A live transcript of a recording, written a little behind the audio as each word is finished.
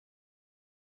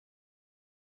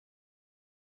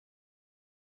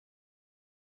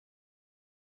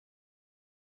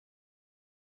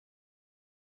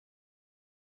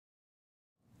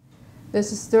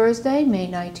This is Thursday, May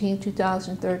 19,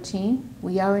 2013.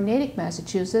 We are in Natick,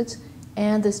 Massachusetts,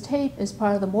 and this tape is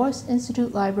part of the Morse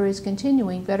Institute Library's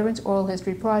continuing Veterans Oral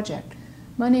History Project.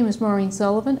 My name is Maureen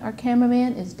Sullivan. Our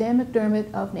cameraman is Dan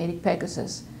McDermott of Natick,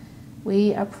 Pegasus.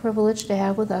 We are privileged to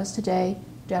have with us today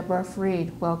Debra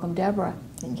Freed. Welcome, Debra.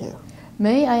 Thank you.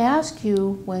 May I ask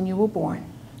you when you were born?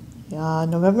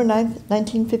 November 9th,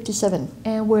 1957.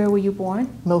 And where were you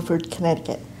born? Milford,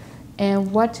 Connecticut.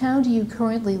 And what town do you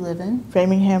currently live in?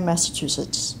 Framingham,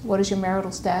 Massachusetts. What is your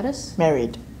marital status?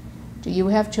 Married. Do you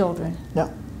have children?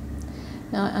 No.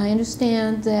 Now, I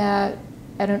understand that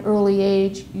at an early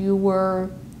age you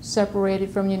were separated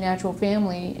from your natural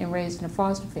family and raised in a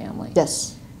foster family.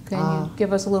 Yes. Can you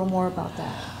give us a little more about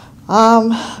that?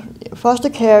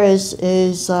 Foster care has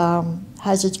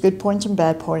its good points and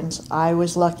bad points. I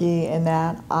was lucky in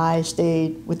that I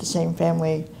stayed with the same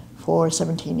family for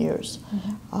 17 years.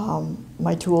 Mm-hmm.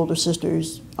 My two older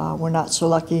sisters were not so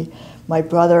lucky. My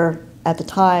brother, at the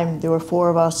time, there were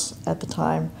four of us at the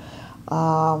time,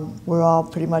 we're all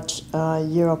pretty much a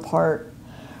year apart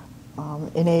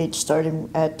in age, starting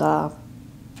at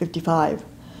 55,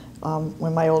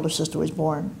 when my older sister was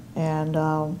born. And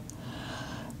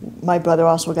my brother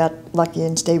also got lucky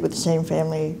and stayed with the same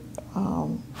family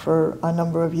for a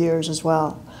number of years as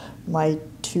well. My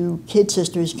two kid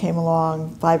sisters came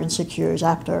along 5 and 6 years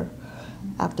after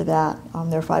that.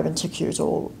 They're 5 and 6 years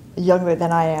old, younger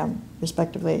than I am,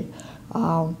 respectively.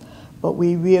 But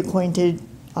we reacquainted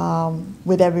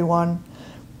with everyone,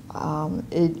 and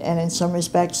in some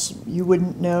respects, you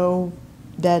wouldn't know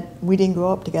that we didn't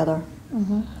grow up together.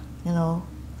 Mm-hmm. You know.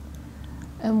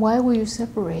 And why were you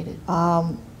separated?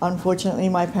 Unfortunately,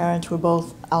 my parents were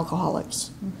both alcoholics.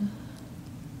 Mm-hmm.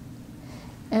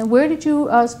 And where did you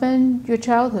spend your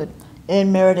childhood?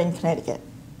 In Meriden, Connecticut.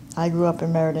 I grew up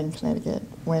in Meriden, Connecticut.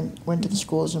 Went to the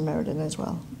schools in Meriden as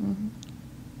well. Mm-hmm.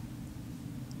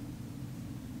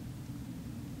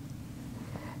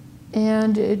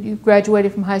 And you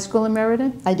graduated from high school in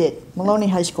Meriden? I did. Maloney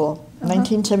High School,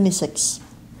 1976.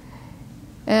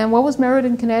 And what was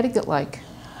Meriden, Connecticut like?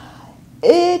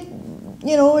 It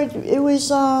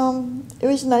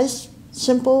was nice,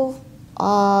 simple,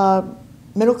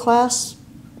 middle class.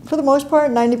 For the most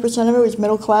part, 90% of it was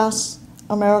middle class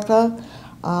America.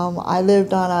 I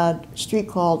lived on a street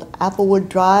called Applewood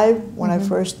Drive when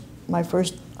mm-hmm.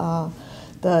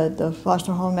 The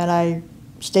foster home that I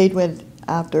stayed with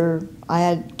after I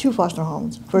had 2 foster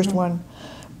homes. First mm-hmm. one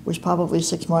was probably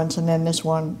 6 months, and then this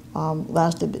one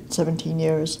lasted 17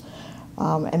 years.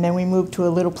 And then we moved to a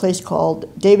little place called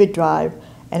David Drive,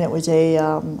 and it was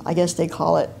I guess they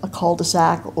call it a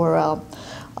cul-de-sac or a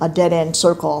dead-end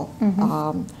circle.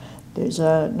 Mm-hmm. There's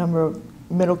a number of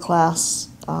middle-class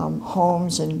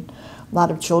homes and a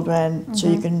lot of children, mm-hmm. so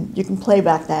you can play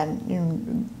back then. You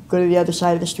can go to the other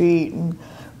side of the street and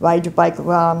ride your bike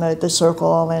around the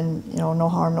circle, and no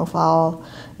harm, no foul.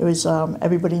 It was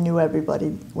everybody knew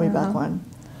everybody way mm-hmm. back when.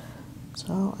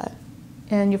 So.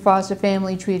 And your foster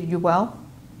family treated you well?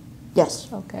 Yes.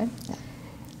 Okay.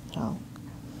 Yeah.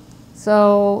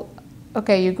 So,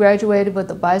 okay, you graduated with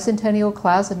the bicentennial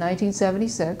class in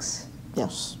 1976.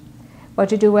 Yes.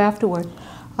 What'd you do afterward?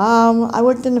 I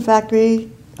worked in the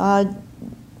factory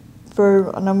for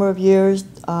a number of years.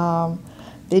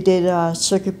 They did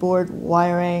circuit board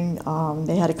wiring.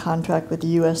 They had a contract with the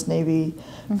U.S. Navy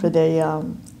mm-hmm. for the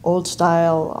old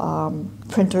style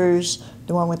printers,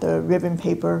 the one with the ribbon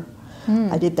paper.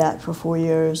 I did that for 4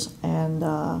 years, and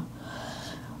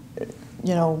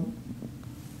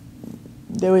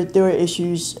there were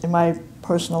issues in my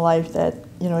personal life that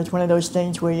it's one of those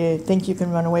things where you think you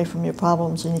can run away from your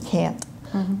problems and you can't.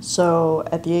 Mm-hmm. So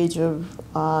at the age of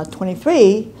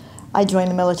 23, I joined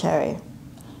the military,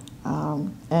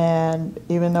 and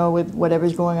even though with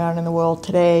whatever's going on in the world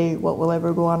today, what will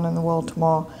ever go on in the world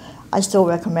tomorrow, I still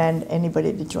recommend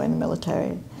anybody to join the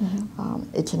military. Mm-hmm.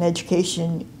 It's an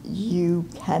education you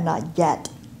cannot get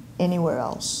anywhere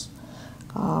else.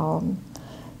 And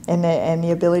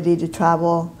the ability to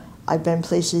travel. I've been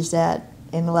places that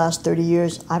in the last 30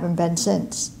 years I haven't been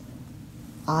since.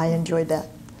 I enjoyed that.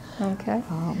 Okay.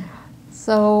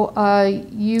 So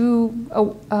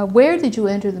where did you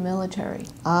enter the military?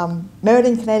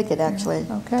 Meriden, Connecticut, actually.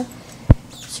 Okay.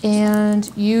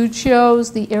 And you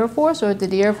chose the Air Force, or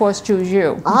did the Air Force choose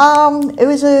you? It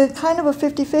was a kind of a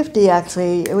 50-50,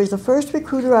 actually. It was the first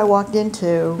recruiter I walked into,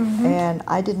 mm-hmm. and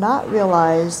I did not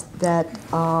realize that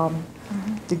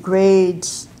mm-hmm. the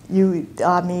grades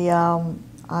on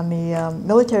the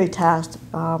military task,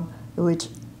 which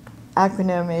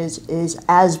acronym is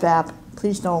ASVAB.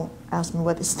 Please don't ask me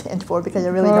what it stands for because I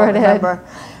really don't remember.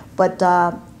 But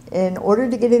in order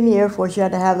to get in the Air Force, you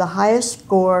had to have the highest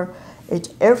score. It's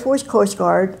Air Force, Coast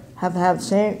Guard, have the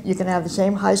same, you can have the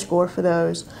same high score for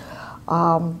those.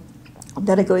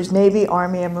 Then it goes Navy,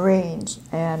 Army, and Marines.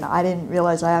 And I didn't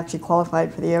realize I actually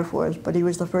qualified for the Air Force, but he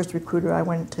was the first recruiter I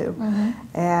went to.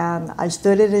 And I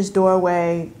stood at his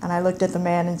doorway, and I looked at the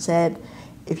man and said,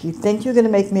 if you think you're going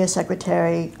to make me a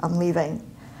secretary, I'm leaving.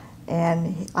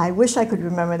 And I wish I could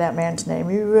remember that man's name.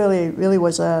 He really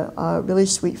was a really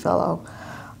sweet fellow.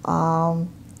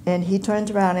 And he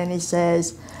turns around and he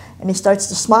says, and he starts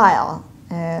to smile.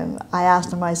 And I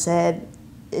asked him, I said,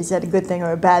 is that a good thing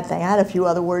or a bad thing? I had a few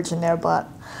other words in there, but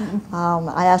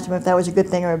I asked him if that was a good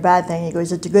thing or a bad thing. He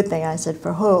goes, it's a good thing. I said,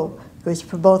 for who? He goes,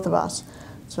 for both of us.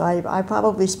 So I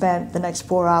probably spent the next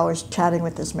 4 hours chatting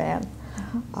with this man.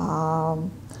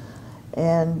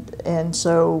 And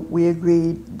so we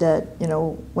agreed that, you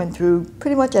know, went through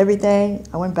pretty much everything.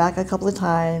 I went back a couple of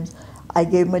times. I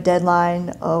gave him a deadline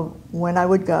of when I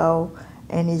would go,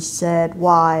 and he said,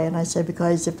 why? And I said,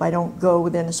 because if I don't go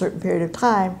within a certain period of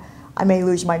time, I may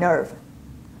lose my nerve,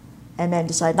 and then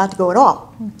decide not to go at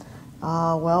all.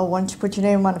 Well, once you put your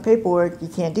name on the paperwork, you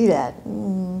can't do that.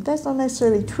 That's not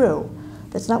necessarily true.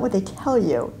 That's not what they tell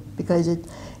you, because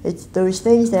it's those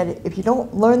things that if you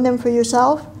don't learn them for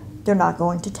yourself, they're not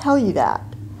going to tell you that.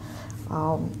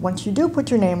 Once you do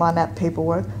put your name on that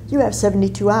paperwork, you have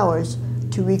 72 hours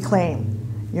to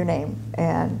reclaim your name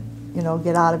and, you know,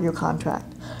 get out of your contract.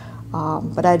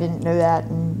 But I didn't know that,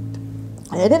 and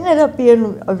it ended up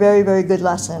being a very, very good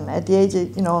lesson. At the age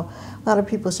of, you know, a lot of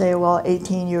people say, well,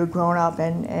 18, you're grown up,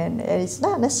 and it's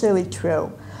not necessarily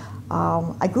true.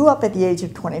 I grew up at the age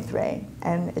of 23,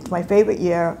 and it's my favorite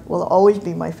year, will always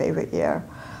be my favorite year.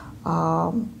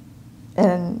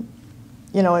 And,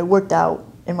 you know, it worked out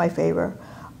in my favor.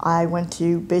 I went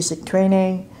to basic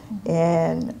training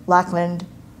in Lackland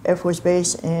Air Force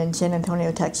Base in San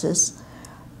Antonio, Texas.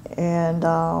 And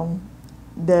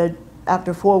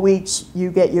after 4 weeks,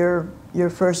 you get your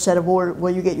first set of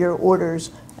you get your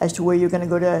orders as to where you're going to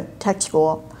go to tech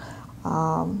school.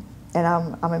 And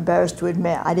I'm embarrassed to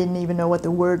admit, I didn't even know what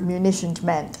the word munitions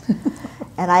meant.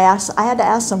 And I had to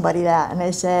ask somebody that, and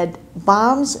they said,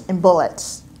 bombs and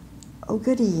bullets. Oh,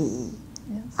 goody.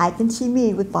 Yes. I can see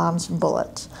me with bombs and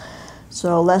bullets.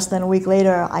 So less than a week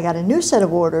later, I got a new set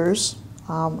of orders,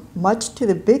 much to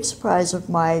the big surprise of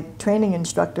my training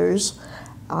instructors,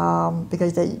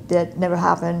 because that never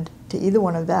happened to either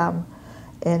one of them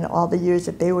in all the years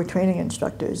that they were training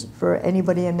instructors. For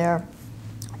anybody in their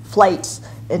flights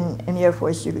in the Air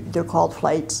Force, they're called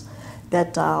flights,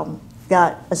 that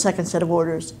got a second set of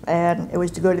orders. And it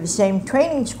was to go to the same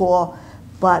training school,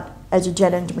 but as a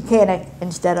jet engine mechanic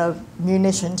instead of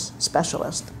munitions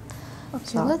specialist. Okay,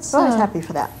 so I was happy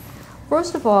for that.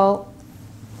 First of all,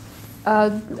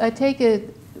 I take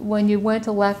it when you went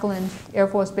to Lackland Air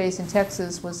Force Base in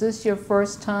Texas, was this your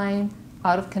first time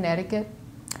out of Connecticut?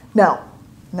 No.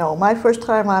 My first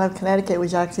time out of Connecticut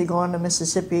was actually going to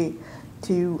Mississippi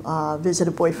to visit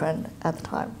a boyfriend at the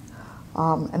time.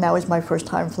 And that was my first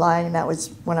time flying, and that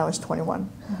was when I was 21.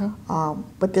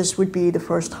 But this would be the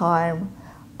first time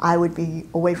I would be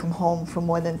away from home for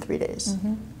more than 3 days.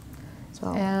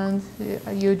 So. And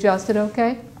you adjusted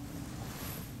okay?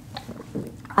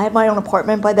 I had my own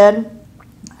apartment by then.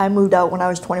 I moved out when I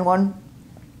was 21,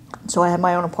 so I had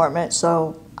my own apartment.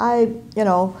 So I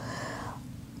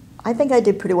think I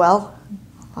did pretty well.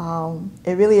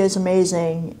 It really is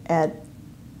amazing at,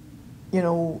 you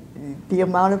know, the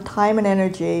amount of time and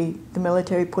energy the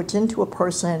military puts into a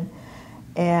person.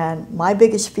 And my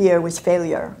biggest fear was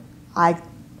failure. I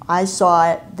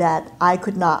saw it that I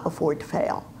could not afford to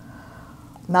fail.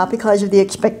 Not because of the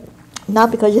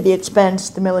expense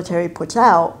the military puts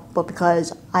out, but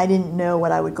because I didn't know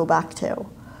what I would go back to.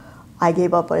 I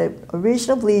gave up a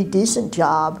reasonably decent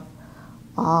job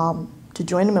to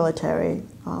join the military,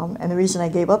 and the reason I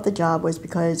gave up the job was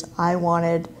because I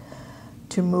wanted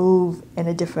to move to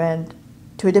a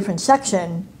different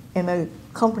section in the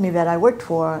company that I worked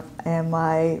for, and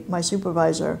my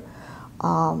supervisor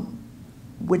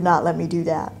would not let me do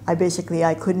that. I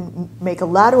couldn't make a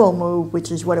lateral move,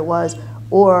 which is what it was,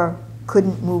 or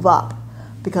couldn't move up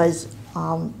because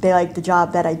they liked the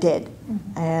job that I did.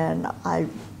 And I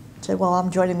said, well,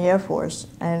 I'm joining the Air Force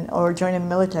or joining the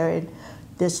military. And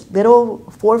this little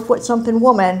 4-foot-something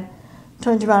woman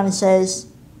turns around and says,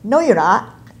 no, you're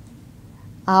not.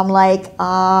 I'm like,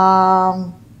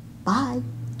 bye. Wow.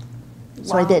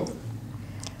 So I did.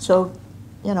 So,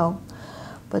 you know,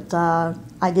 but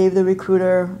I gave the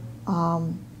recruiter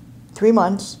 3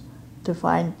 months to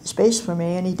find space for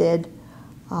me, and he did,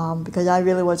 because I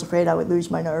really was afraid I would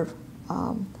lose my nerve.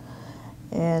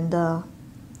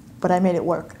 But I made it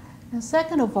work. Now,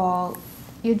 second of all,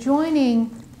 you're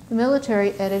joining the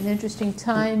military at an interesting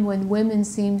time when women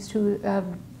seems to have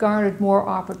garnered more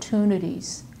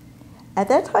opportunities. At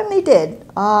that time, they did.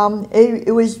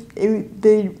 The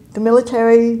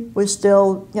military was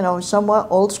still, you know, somewhat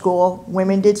old school.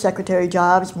 Women did secretary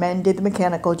jobs, men did the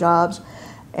mechanical jobs,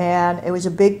 and it was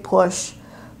a big push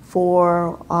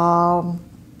for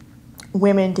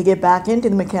women to get back into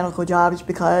the mechanical jobs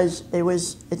because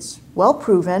it's well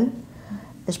proven,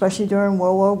 especially during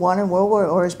World War I and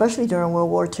especially during World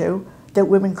War II, that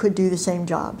women could do the same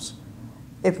jobs,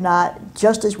 if not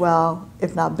just as well,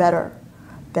 if not better,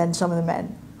 than some of the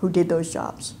men who did those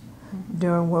jobs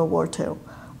during World War II.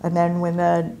 And then when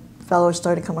the fellows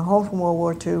started coming home from World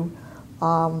War II,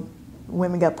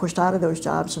 women got pushed out of those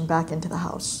jobs and back into the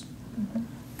house.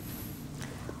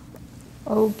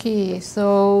 Okay,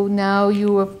 so now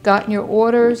you have gotten your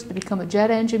orders to become a jet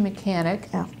engine mechanic.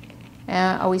 Yeah.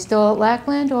 Are we still at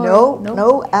Lackland? Or?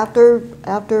 No. After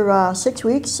 6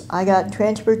 weeks, I got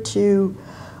transferred to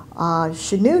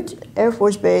Chanute Air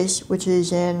Force Base, which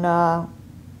is in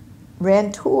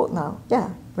Rantoul,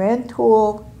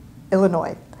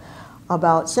 Illinois,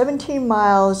 about 17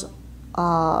 miles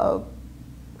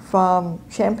from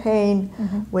Champaign,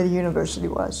 where the university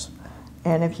was.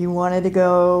 And if you wanted to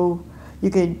go, you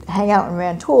could hang out in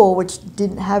Rantoul, which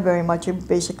didn't have very much. You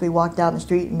basically walked down the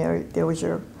street and there was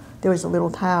a little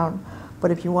town.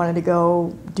 But if you wanted to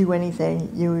go do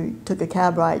anything, you took a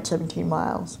cab ride 17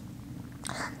 miles.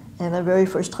 And the very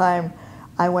first time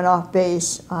I went off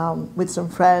base with some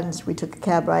friends, we took a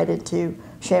cab ride into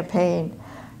Champaign,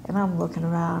 and I'm looking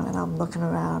around and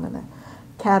the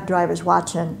cab driver's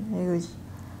watching. He goes,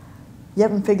 "You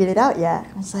haven't figured it out yet?"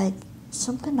 I was like,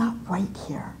 "Something not right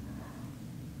here."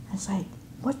 I was like,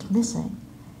 "What's missing?"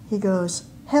 He goes,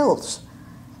 "Hills,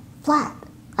 flat."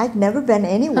 I'd never been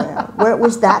anywhere where it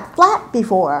was that flat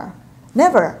before,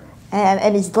 never.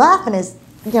 And he's laughing,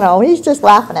 he's just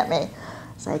laughing at me.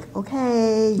 It's like,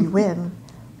 okay, you win.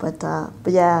 But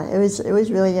yeah, it was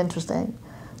really interesting.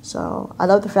 So I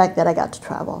love the fact that I got to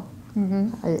travel.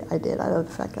 I did. I love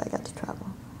the fact that I got to travel.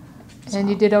 And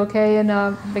you did okay in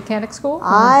mechanic school?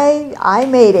 I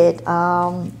made it.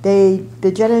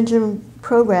 The jet engine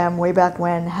program way back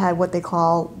when had what they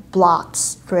call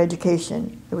blocks for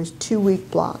education. It was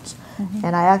 2-week blocks.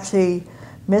 And I actually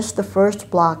missed the first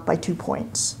block by 2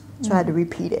 points. So I had to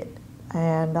repeat it.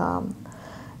 And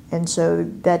so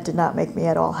that did not make me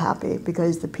at all happy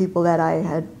because the people that I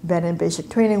had been in basic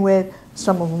training with,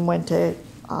 some of them went to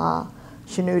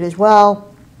Chanute as well.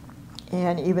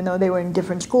 And even though they were in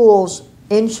different schools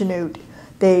in Chanute,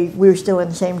 we were still in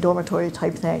the same dormitory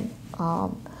type thing.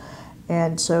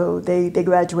 And so they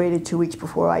graduated 2 weeks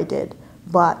before I did.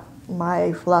 But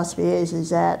my philosophy is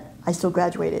that I still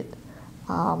graduated.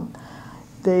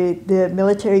 The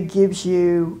military gives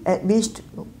you at least,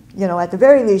 at the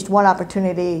very least, one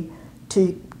opportunity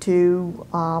to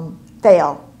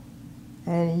fail,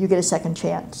 and you get a second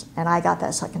chance. And I got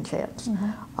that second chance.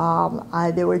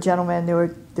 There were gentlemen,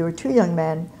 there were 2 young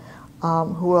men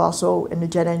who were also in the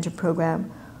jet engine program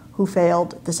who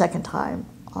failed the second time.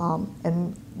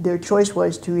 And their choice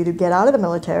was to either get out of the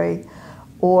military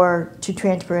or to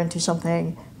transfer into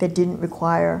something that didn't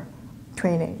require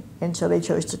training. And so they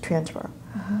chose to transfer.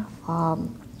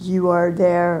 You are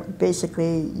there,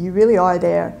 basically, you really are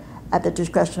there at the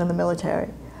discretion of the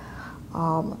military.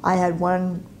 I had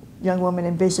one young woman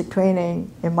in basic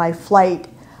training in my flight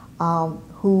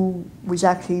who was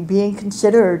actually being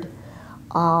considered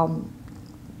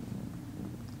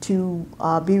to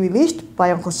be released by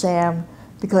Uncle Sam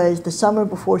because the summer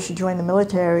before she joined the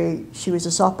military, she was a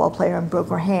softball player and broke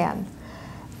her hand.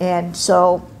 And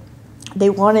so they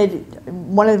wanted,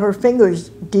 one of her fingers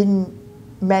didn't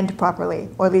mend properly,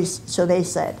 or at least so they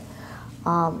said.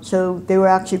 So they were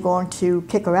actually going to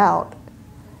kick her out.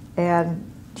 And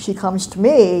she comes to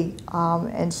me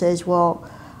and says, "Well,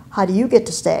 how do you get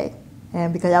to stay?"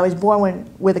 And because I was born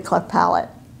with a cleft palate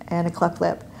and a cleft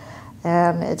lip.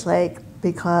 And it's like,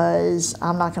 because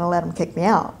I'm not going to let them kick me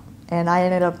out. And I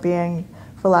ended up being,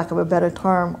 for lack of a better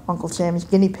term, Uncle Sam's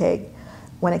guinea pig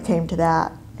when it came to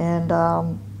that. And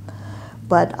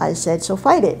but I said, so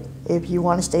fight it. If you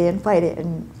want to stay in, fight it.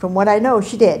 And from what I know,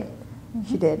 she did.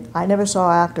 She did. I never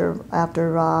saw her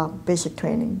after basic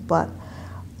training, but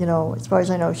as far as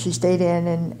I know, she stayed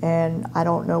in, and I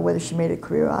don't know whether she made a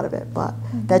career out of it. But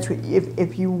that's what,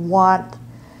 if you want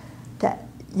to,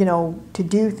 to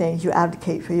do things, you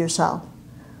advocate for yourself,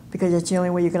 because it's the only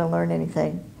way you're going to learn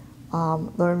anything.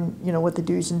 Learn, what the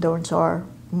do's and don'ts are,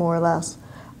 more or less.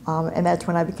 And that's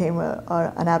when I became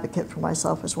an advocate for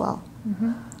myself as well.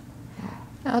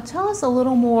 Now tell us a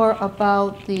little more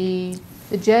about the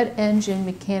the jet engine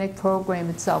mechanic program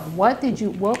itself. What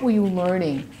were you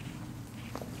learning?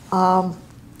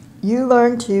 You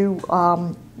learn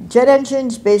to, jet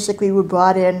engines basically were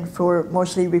brought in for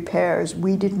mostly repairs.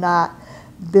 We did not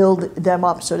build them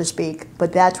up, so to speak,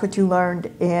 but that's what you learned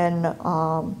in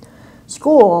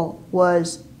school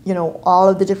was, you know, all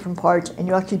of the different parts, and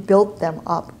you actually built them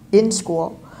up in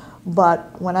school.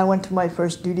 But when I went to my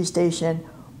first duty station,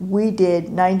 we did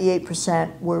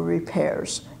 98% were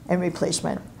repairs and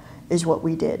replacement is what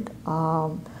we did.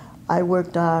 I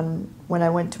worked on, when I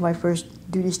went to my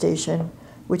first duty station,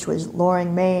 which was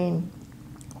Loring, Maine,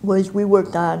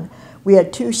 we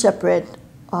had two separate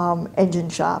engine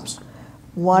shops.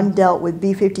 One dealt with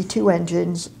B-52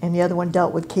 engines, and the other one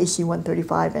dealt with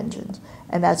KC-135 engines.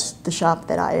 And that's the shop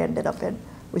that I ended up in,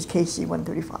 was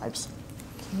KC-135s.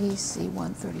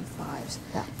 KC-135s.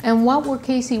 Yeah. And what were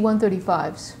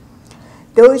KC-135s?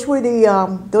 Those were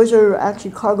those are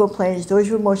actually cargo planes. Those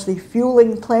were mostly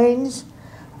fueling planes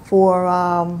for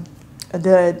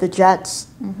the jets.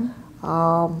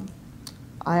 Mm-hmm.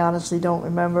 I honestly don't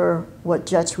remember what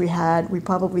jets we had. We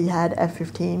probably had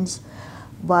F-15s,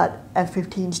 but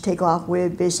F-15s take off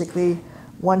with basically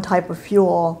one type of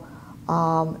fuel,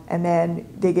 and then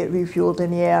they get refueled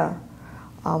in the air.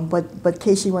 But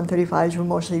KC-135s were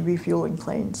mostly refueling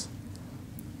planes.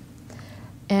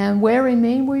 And where in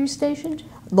Maine were you stationed?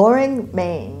 Loring,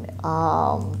 Maine.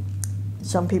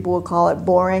 Some people will call it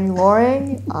boring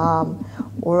Loring,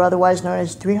 or otherwise known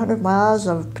as 300 miles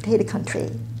of potato country.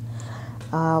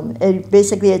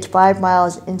 Basically, it's 5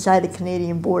 miles inside the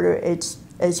Canadian border. It's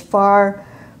as far,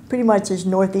 pretty much as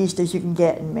northeast as you can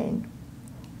get in Maine.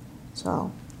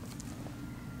 So.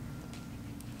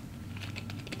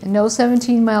 And no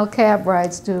 17-mile cab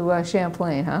rides to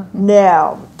Champlain, huh?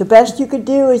 No. The best you could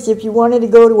do is if you wanted to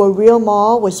go to a real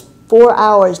mall was 4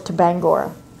 hours to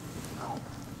Bangor.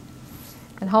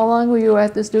 And how long were you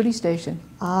at this duty station?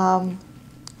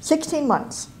 16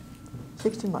 months.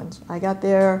 16 months. I got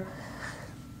there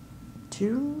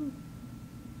June?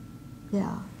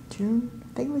 Yeah, June.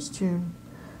 I think it was June.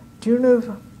 June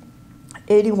of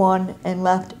 81 and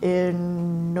left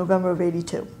in November of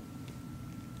 82.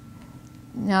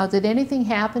 Now, did anything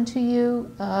happen to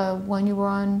you when you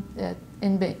were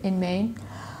in Maine?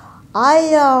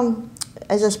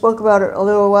 As I spoke about it a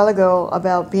little while ago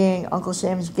about being Uncle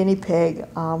Sam's guinea pig,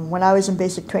 when I was in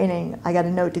basic training, I got a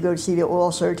note to go to see the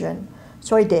oral surgeon,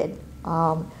 so I did.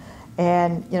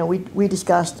 And you know, we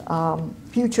discussed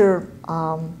future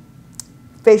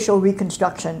facial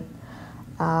reconstruction,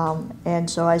 and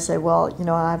so I said, well, you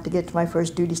know, I have to get to my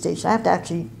first duty station. I have to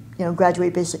actually, you know,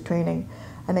 graduate basic training,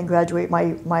 and then graduate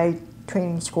my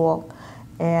training school.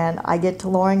 And I get to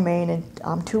Loring, Maine, and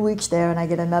I'm 2 weeks there, and I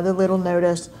get another little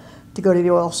notice to go to the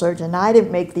oral surgeon. Now, I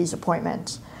didn't make these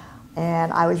appointments,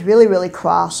 and I was really, really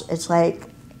cross. It's like,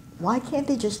 why can't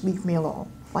they just leave me alone?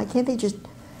 Why can't they just,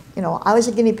 you know, I was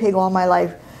a guinea pig all my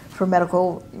life for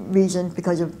medical reasons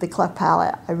because of the cleft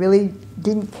palate. I really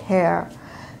didn't care.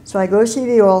 So I go see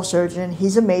the oral surgeon.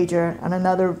 He's a major, and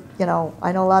another, you know,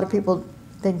 I know a lot of people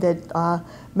think that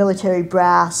military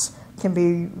brass can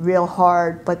be real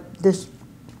hard, but this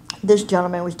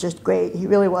gentleman was just great. He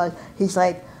really was. He's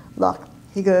like, look,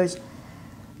 he goes,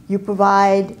 you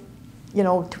provide, you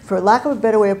know, for lack of a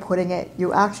better way of putting it,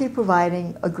 you're actually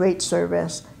providing a great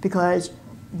service because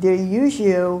they use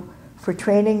you for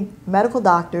training medical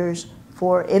doctors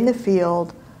for in the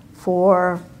field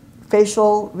for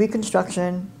facial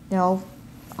reconstruction, you know,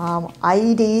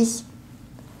 IEDs,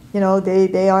 you know,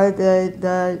 they are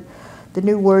the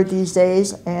new word these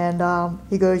days, and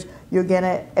he goes, you're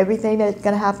gonna, everything that's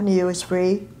gonna happen to you is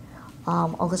free.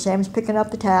 Uncle Sam's picking up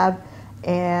the tab,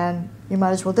 and you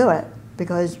might as well do it,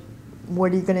 because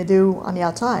what are you gonna do on the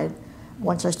outside?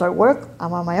 Once I start work,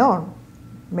 I'm on my own.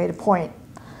 Made a point.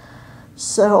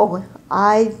 So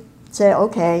I said,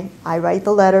 okay, I write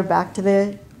the letter back to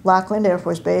the Lackland Air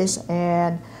Force Base,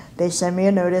 and they send me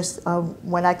a notice of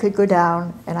when I could go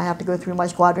down, and I have to go through my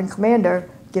squadron commander,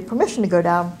 get permission to go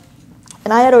down.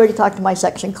 And I had already talked to my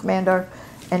section commander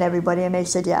and everybody, and they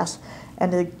said yes.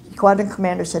 And the squadron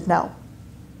commander said no.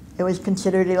 It was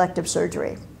considered elective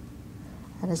surgery.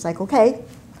 And it's like, okay.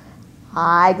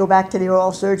 I go back to the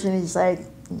oral surgeon, and he's like,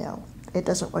 no, it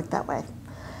doesn't work that way.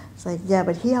 It's like, yeah,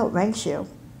 but he outranks you.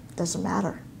 Doesn't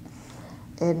matter.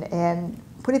 And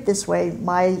put it this way,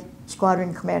 my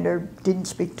squadron commander didn't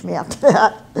speak to me after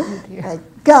that. Oh,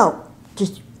 like, go,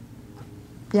 just,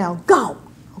 you know, go,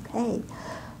 okay.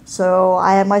 So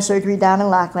I had my surgery down in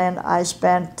Lackland. I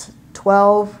spent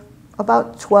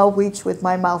about 12 weeks with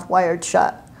my mouth wired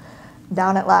shut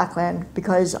down at Lackland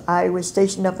because I was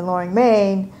stationed up in Loring,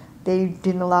 Maine. They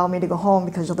didn't allow me to go home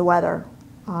because of the weather.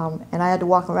 and I had to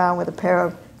walk around with a pair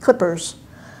of clippers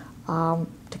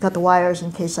to cut the wires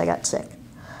in case I got sick.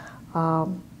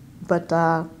 But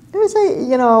it was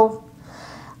you know,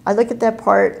 I look at that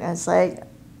part and it's like,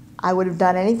 I would have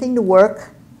done anything to work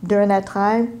during that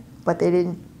time, but they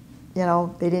didn't, you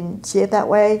know, they didn't see it that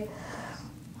way.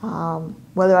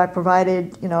 Whether I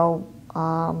provided, you know,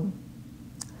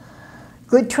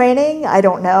 good training, I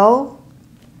don't know,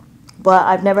 but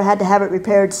I've never had to have it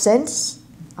repaired since.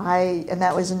 And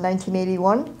that was in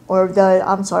 1981, or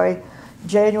I'm sorry,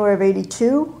 January of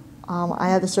 '82. I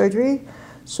had the surgery,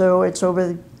 so it's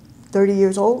over 30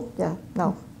 years old. Yeah,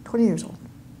 no, 20 years old.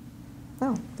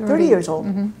 No, 30 years old.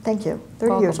 Mm-hmm. Thank you,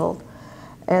 30 years old.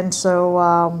 And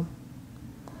so,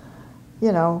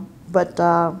 you know, but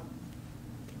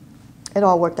it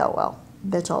all worked out well.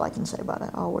 That's all I can say about it.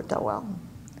 It all worked out well.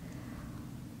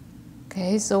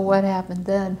 Okay, so what happened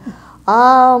then?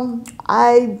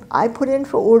 I put in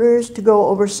for orders to go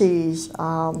overseas.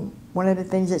 One of the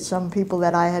things that some people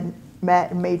that I had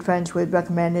met and made friends with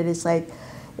recommended is like,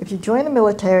 if you join the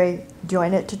military,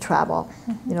 join it to travel.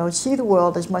 You know, see the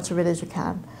world, as much of it as you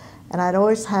can. And I'd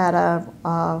always had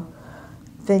a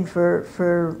thing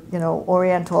for you know,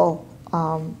 Oriental,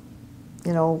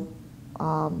 you know,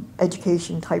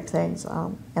 education type things.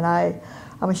 And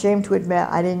I'm ashamed to admit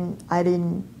I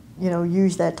didn't you know,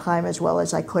 use that time as well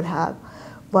as I could have.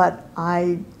 But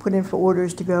I put in for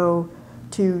orders to go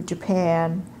to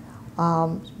Japan.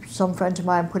 Some friends of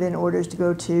mine put in orders to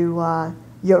go to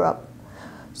Europe.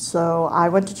 So I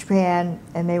went to Japan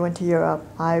and they went to Europe.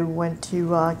 I went to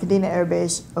Kadena Air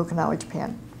Base, Okinawa,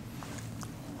 Japan.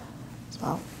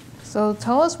 So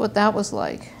tell us what that was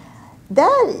like.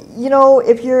 That, you know,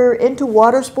 if you're into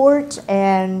water sports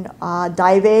and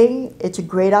diving, it's a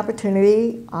great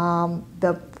opportunity.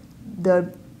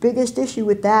 The biggest issue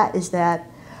with that is that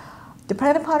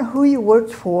depending upon who you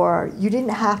worked for, you didn't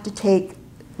have to take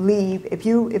leave. If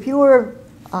you were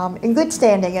in good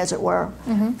standing, as it were,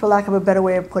 for lack of a better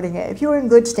way of putting it, if you were in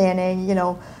good standing, you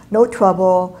know, no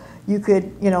trouble, you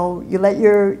could, you know, you let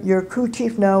your crew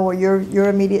chief know or your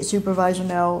immediate supervisor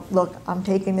know, look, I'm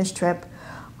taking this trip,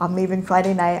 I'm leaving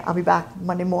Friday night, I'll be back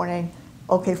Monday morning.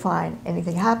 Okay, fine.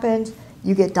 Anything happens,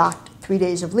 you get docked 3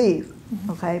 days of leave.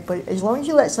 Okay, but as long as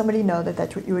you let somebody know that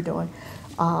that's what you were doing,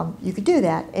 you could do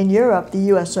that. In Europe, the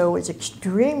USO is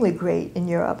extremely great in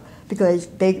Europe because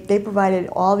they provided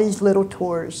all these little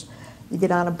tours. You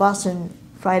get on a bus and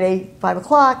Friday, 5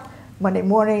 o'clock, Monday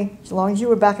morning, as long as you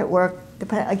were back at work,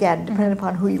 depending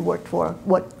upon who you worked for,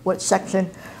 what section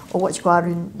or what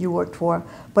squadron you worked for.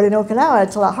 But in Okinawa,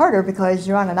 it's a lot harder because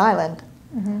you're on an island.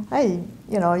 Hey,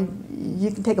 you know,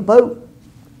 you can take a boat,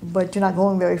 but you're not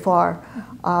going very far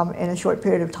in a short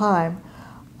period of time.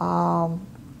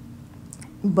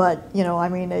 But, you know, I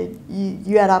mean,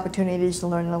 you had opportunities to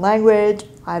learn the language.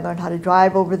 I learned how to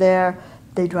drive over there.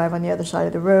 They drive on the other side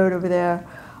of the road over there.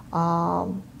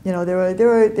 You know,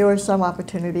 there were some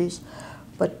opportunities.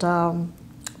 But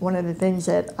one of the things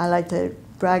that I like to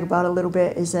brag about a little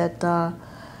bit is that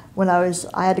when I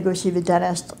had to go see the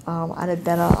dentist. I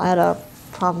had a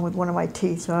problem with one of my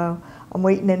teeth, so I'm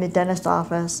waiting in the dentist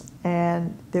office,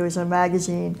 and there was a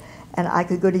magazine, and I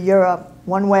could go to Europe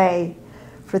one way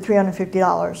for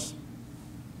 $350.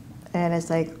 And it's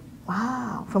like,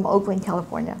 wow, from Oakland,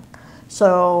 California.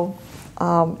 So,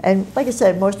 and like I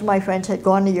said, most of my friends had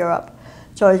gone to Europe,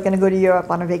 so I was going to go to Europe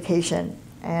on a vacation,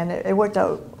 and it worked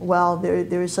out well.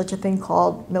 There was such a thing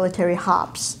called military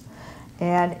hops,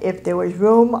 and if there was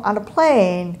room on a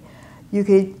plane, you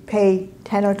could pay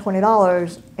 $10 or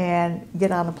 $20 and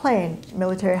get on a plane.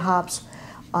 Military hops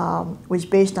was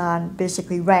based on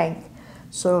basically rank.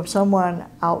 So if someone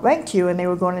outranked you and they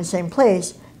were going to the same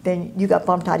place, then you got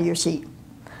bumped out of your seat.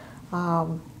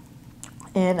 And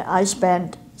I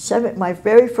spent my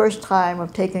very first time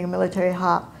of taking a military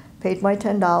hop, paid my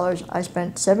 $10. I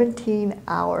spent 17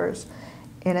 hours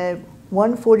in a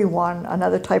 141,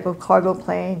 another type of cargo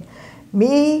plane.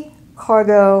 Me,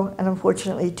 cargo, and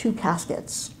unfortunately 2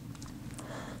 caskets.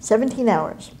 17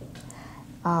 hours.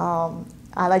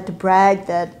 I like to brag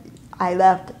that I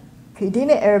left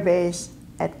Kadena Air Base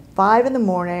at 5 in the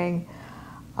morning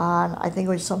on, I think it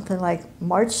was something like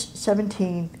March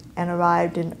 17th, and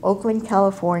arrived in Oakland,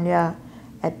 California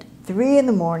at 3 in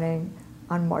the morning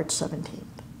on March 17th.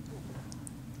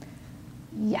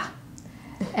 Yeah.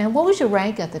 And what was your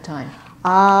rank at the time?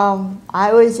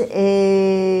 I was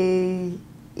a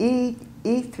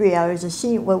E3. I was a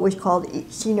senior, what was called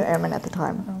senior airman at the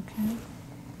time. Okay.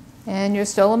 And you're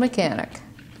still a mechanic?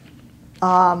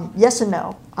 Yes and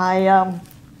no. I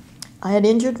had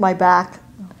injured my back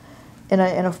in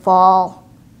a fall,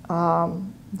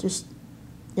 just,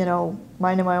 you know,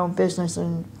 minding my own business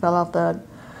and fell off a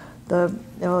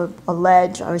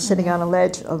ledge. I was sitting on a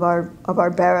ledge of our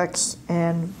barracks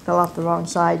and fell off the wrong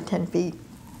side, 10 feet.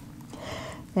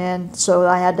 And so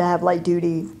I had to have light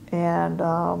duty, and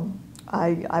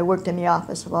I worked in the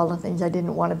office. Of all the things I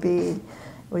didn't want to be, it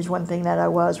was one thing that I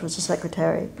was a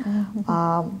secretary.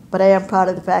 But I am proud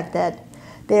of the fact that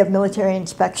they have military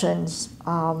inspections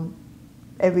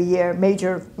every year,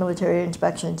 major military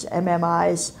inspections,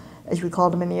 MMIs, as we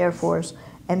called them in the Air Force,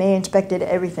 and they inspected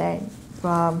everything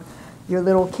from your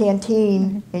little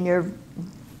canteen in your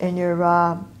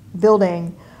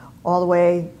building all the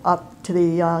way up to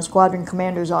the squadron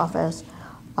commander's office.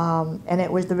 And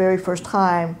it was the very first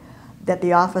time that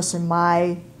the office in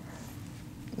my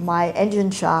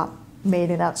engine shop made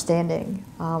an outstanding.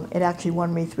 It actually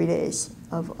won me 3 days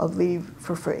of leave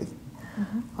for free.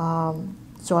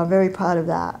 So I'm very proud of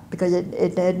that, because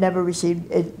it had never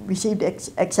received, it received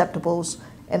acceptables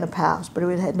in the past, but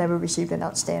it had never received an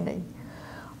outstanding.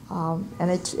 And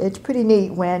it's pretty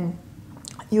neat when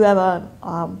you have a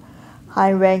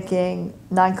high-ranking,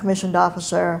 non-commissioned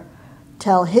officer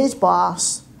tell his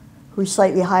boss, who's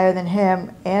slightly higher than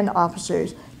him, and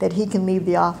officers, that he can leave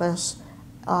the office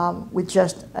with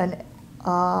just a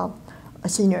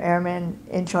senior airman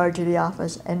in charge of the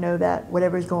office and know that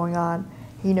whatever's going on,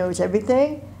 he knows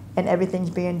everything and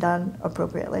everything's being done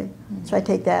appropriately. So I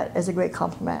take that as a great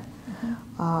compliment.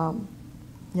 You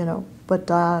know, but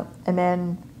and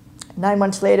then 9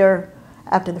 months later,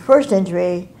 after the first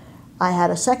injury, I had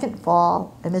a second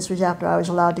fall, and this was after I was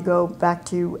allowed to go back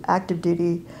to active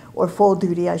duty, or full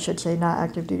duty, I should say, not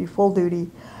active duty, full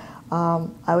duty.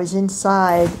 I was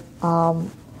inside,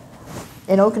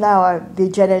 in Okinawa, the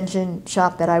jet engine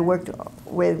shop that I worked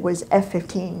with was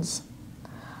F-15s.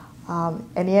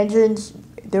 And the engines,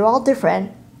 they're all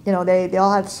different. You know, they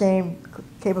all have the same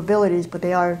capabilities, but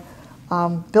they are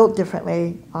built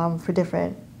differently for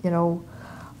different, to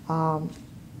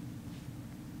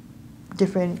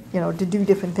do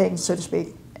different things, so to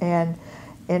speak. And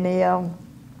in the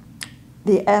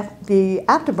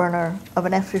afterburner of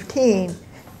an F-15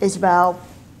 is about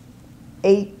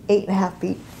 8.5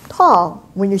 feet tall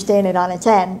when you're standing on its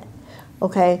end.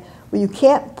 Okay, well, you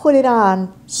can't put it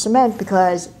on cement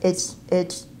because it's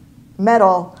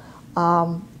metal.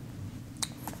 I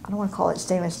don't want to call it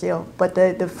stainless steel, but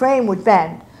the frame would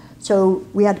bend. So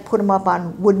we had to put them up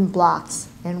on wooden blocks.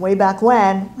 And way back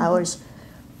when, I was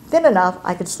thin enough,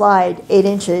 I could slide 8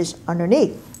 inches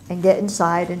underneath and get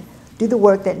inside and do the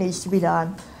work that needs to be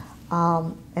done.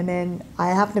 And then I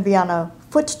happened to be on a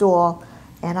footstool,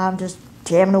 and I'm just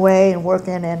jamming away and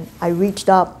working, and I reached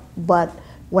up, but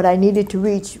what I needed to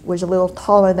reach was a little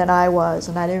taller than I was,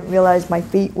 and I didn't realize my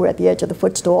feet were at the edge of the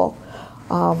footstool.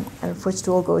 And the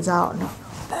footstool goes out, and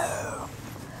boom.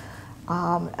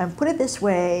 And put it this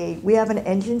way, we have an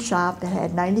engine shop that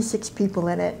had 96 people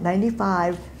in it.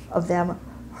 95 of them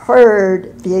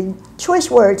heard the choice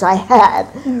words I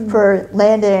had for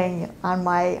landing on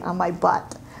my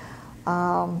butt.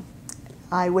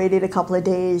 I waited a couple of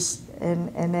days,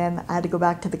 and then I had to go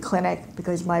back to the clinic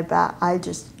because my back, I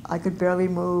could barely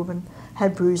move and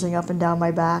had bruising up and down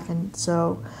my back. And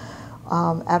so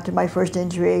after my first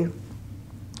injury,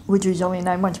 which was only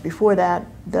 9 months before that,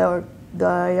 the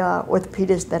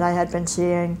orthopedist that I had been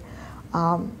seeing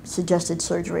suggested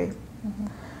surgery.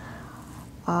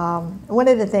 One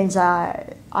of the things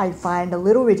I find a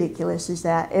little ridiculous is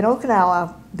that in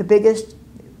Okinawa, the biggest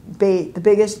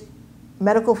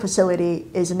medical facility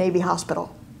is a Navy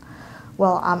hospital.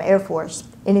 Well, I'm Air Force.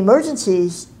 In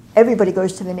emergencies, everybody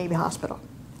goes to the Navy hospital.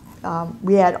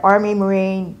 We had Army,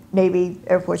 Marine, Navy,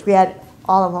 Air Force. We had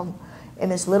all of them in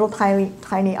this little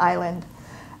tiny island,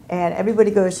 and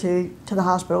everybody goes to the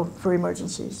hospital for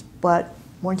emergencies. But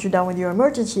once you're done with your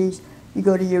emergencies, you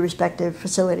go to your respective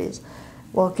facilities.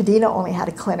 Well, Kadena only had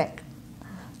a clinic.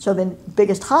 So the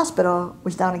biggest hospital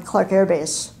was down in Clark Air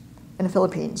Base in the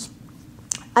Philippines.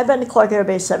 I've been to Clark Air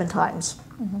Base 7 times.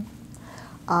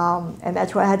 And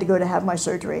that's where I had to go to have my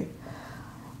surgery.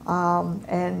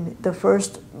 And the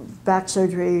first back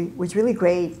surgery was really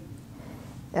great.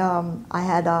 I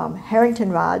had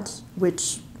Harrington rods,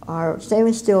 which are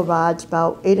stainless steel rods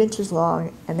about 8 inches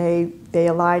long, and they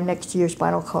align next to your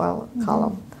spinal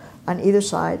column on either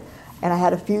side. And I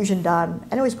had a fusion done,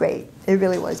 and it was great. It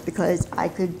really was, because I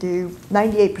could do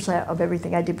 98% of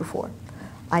everything I did before.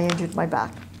 I injured my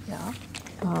back. Yeah.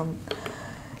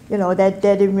 You know, that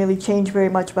didn't really change very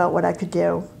much about what I could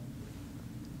do.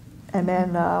 And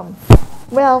then,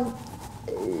 well,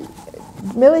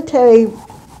 military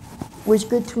was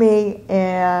good to me,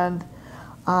 and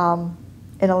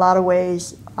in a lot of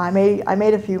ways, I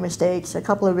made a few mistakes, a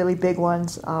couple of really big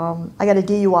ones. I got a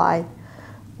DUI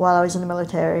while I was in the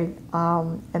military,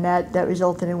 and that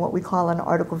resulted in what we call an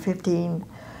Article 15.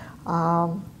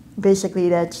 Basically,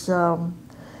 that's,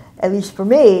 at least for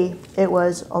me, it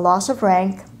was a loss of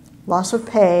rank, loss of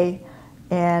pay,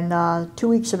 and 2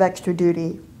 weeks of extra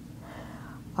duty.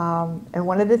 And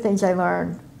one of the things I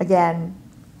learned, again,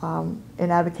 in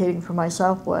advocating for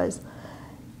myself was,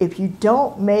 if you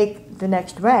don't make the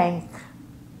next rank,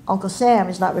 Uncle Sam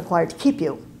is not required to keep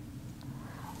you.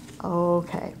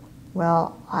 Okay,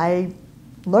 well, I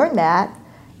learned that,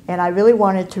 and I really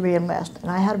wanted to re-enlist,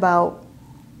 and I had about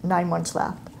 9 months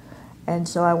left. And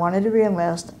so I wanted to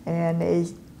re-enlist, and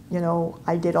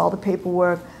I did all the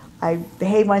paperwork. I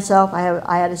behaved myself.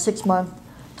 I had a 6-month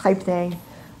type thing,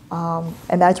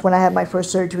 and that's when I had my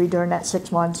first surgery during that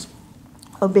 6 months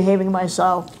of behaving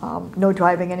myself. No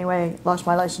driving anyway. Lost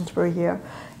my license for a year.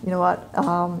 You know what?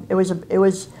 It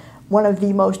was one of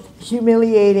the most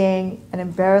humiliating and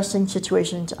embarrassing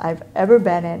situations I've ever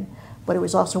been in, but it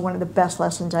was also one of the best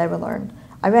lessons I ever learned.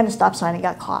 I ran a stop sign and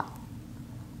got caught.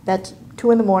 That's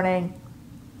 2 in the morning,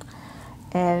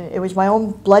 and it was my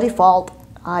own bloody fault.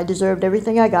 I deserved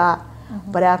everything I got,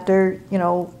 but after,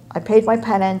 I paid my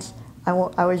penance,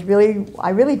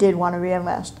 I really did want to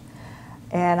re-enlist.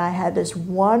 And I had this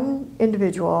one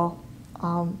individual,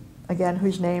 again,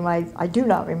 whose name I do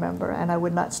not remember, and I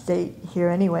would not state here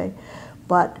anyway,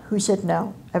 but who said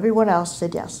no. Everyone else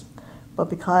said yes. But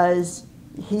because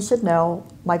he said no,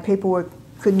 my paperwork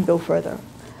couldn't go further.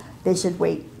 They said,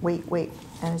 wait.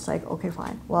 And it's like, okay,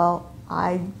 fine. Well,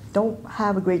 I don't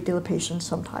have a great deal of patience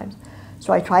sometimes.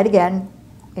 So I tried again,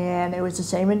 and it was the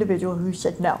same individual who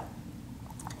said no.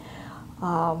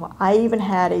 I even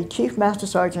had a Chief Master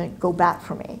Sergeant go back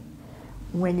for me.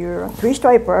 When you're a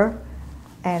 3-striper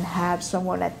and have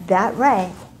someone at that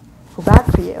rank go back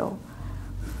for you,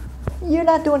 you're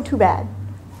not doing too bad.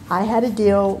 I had a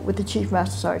deal with the Chief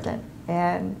Master Sergeant,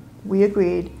 and we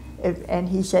agreed, and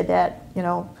he said that,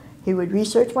 he would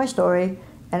research my story,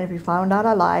 and if he found out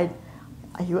I lied,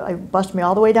 he would bust me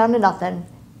all the way down to nothing,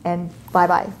 and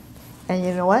bye-bye. And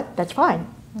you know what? That's fine.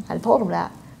 I told him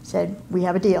that. Said, we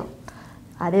have a deal.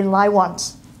 I didn't lie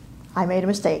once. I made a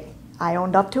mistake. I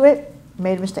owned up to it,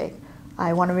 made a mistake.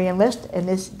 I want to re-enlist, and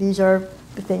these are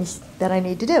the things that I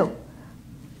need to do.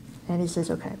 And he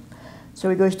says, okay. So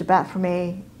he goes to bat for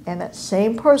me, and that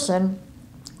same person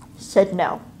said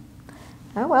no.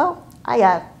 Oh, well,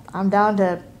 I'm down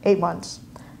to 8 months.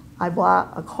 I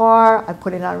bought a car, I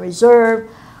put it on reserve,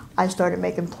 I started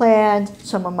making plans.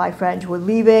 Some of my friends were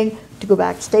leaving to go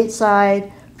back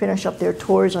stateside, finish up their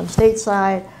tours on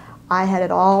stateside. I had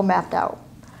it all mapped out.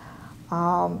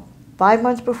 5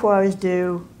 months before I was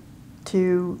due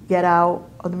to get out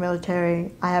of the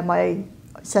military, I had my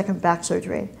second back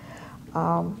surgery.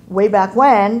 Way back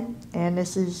when, and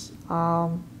this is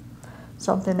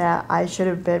something that I should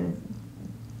have been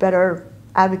better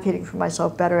advocating for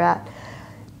myself better at,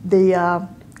 the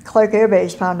Clark Air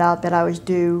Base found out that I was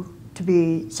due to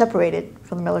be separated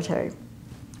from the military.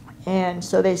 And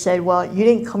so they said, well, you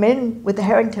didn't come in with the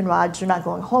Harrington rods, you're not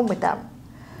going home with them.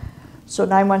 So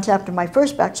 9 months after my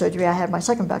first back surgery, I had my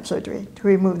second back surgery to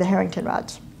remove the Harrington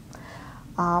rods.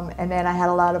 And then I had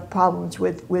a lot of problems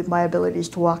with my abilities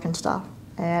to walk and stuff.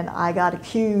 And I got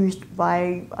accused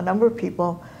by a number of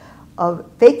people of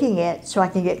faking it so I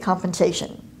can get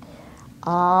compensation.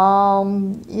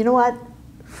 You know what?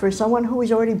 For someone who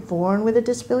was already born with a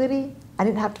disability, I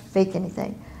didn't have to fake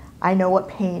anything. I know what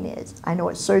pain is. I know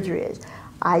what surgery is.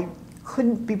 I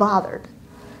couldn't be bothered,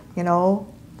 2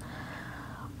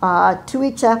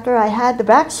 weeks after I had the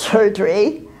back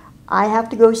surgery, I have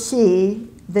to go see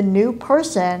the new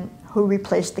person who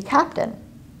replaced the captain.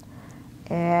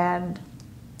 And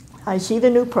I see the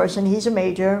new person, he's a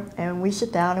major, and we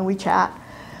sit down and we chat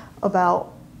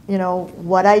about,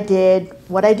 what I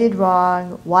did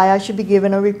wrong, why I should be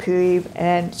given a reprieve,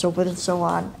 and so forth and so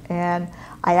on. And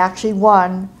I actually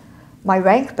won my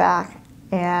rank back,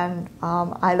 and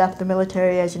I left the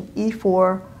military as an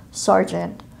E4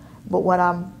 sergeant. But what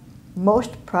I'm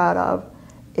most proud of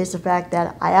is the fact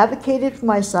that I advocated for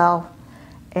myself,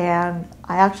 and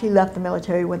I actually left the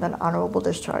military with an honorable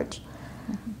discharge.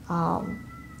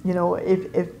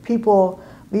 If people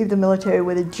leave the military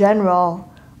with a general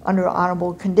under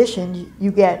honorable conditions,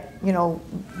 you get,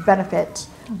 benefits.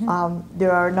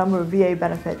 There are a number of VA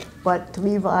benefits, but to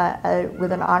leave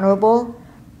with an honorable,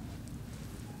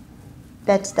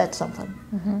 that's something.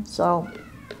 So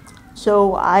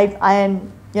I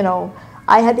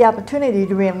had the opportunity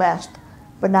to re-enlist,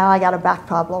 but now I got a back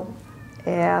problem,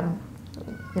 and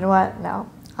you know what? No,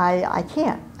 I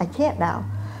can't now.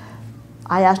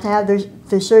 I asked to have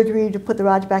the surgery to put the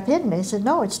rods back in, and they said,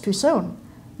 no, it's too soon.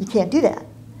 You can't do that.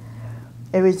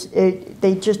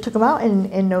 They just took them out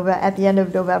at the end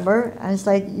of November, and it's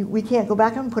like, we can't go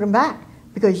back and put them back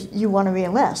because you want to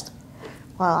re-enlist.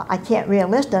 Well, I can't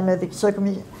re-enlist under the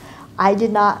circumstances. I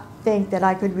did not think that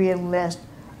I could re-enlist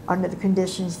under the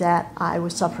conditions that I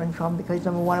was suffering from, because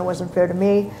number one, it wasn't fair to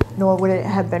me, nor would it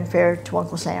have been fair to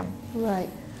Uncle Sam. Right.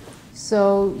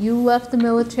 So you left the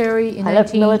military in I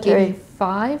left the military.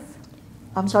 1985?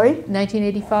 I'm sorry?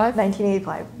 1985?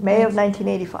 1985. May of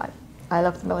 1985. I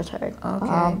left the military.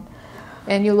 Okay.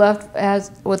 And you left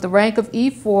with the rank of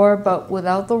E4, but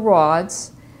without the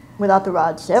rods. Without the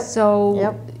rods, yep. So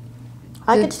yep.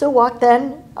 I could still walk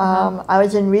then. I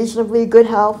was in reasonably good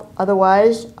health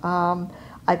otherwise.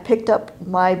 I picked up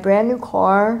my brand new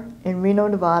car in Reno,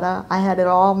 Nevada. I had it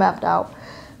all mapped out.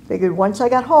 Figured once I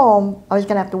got home, I was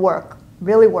going to have to work,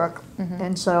 really work.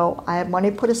 And so I had money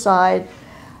put aside,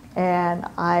 and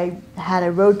I had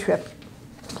a road trip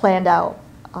planned out.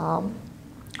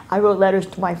 I wrote letters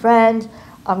to my friends.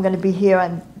 I'm going to be here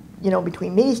on,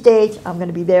 between these dates. I'm going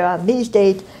to be there on these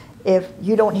dates. If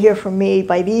you don't hear from me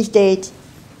by these dates,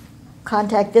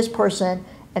 contact this person,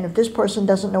 and if this person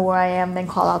doesn't know where I am, then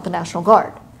call out the National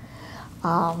Guard.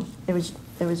 It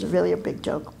was really a big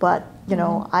joke, but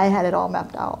I had it all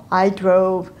mapped out. I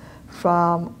drove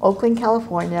from Oakland,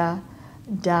 California,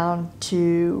 down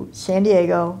to San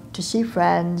Diego to see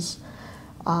friends,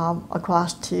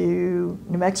 across to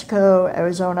New Mexico,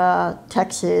 Arizona,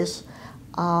 Texas.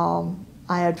 I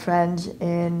had friends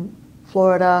in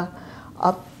Florida,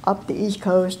 up the East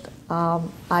Coast.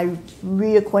 I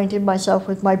reacquainted myself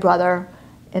with my brother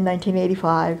in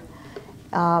 1985.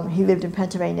 He lived in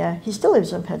Pennsylvania. He still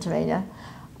lives in Pennsylvania.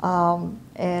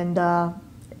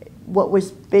 What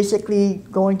was basically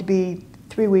going to be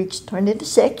 3 weeks turned into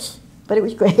 6, but it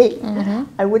was great.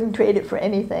 I wouldn't trade it for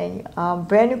anything.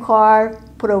 Brand new car,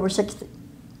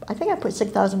 I think I put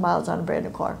 6,000 miles on a brand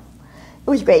new car. It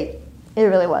was great. It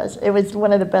really was. It was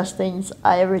one of the best things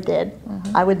I ever did.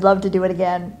 I would love to do it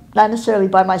again, not necessarily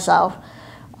by myself,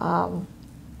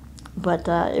 but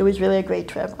it was really a great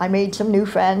trip. I made some new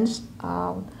friends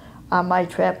on my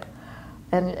trip,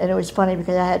 and it was funny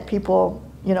because I had people,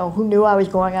 who knew I was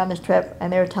going on this trip,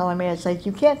 and they were telling me, it's like,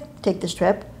 you can't take this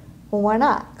trip. Well, why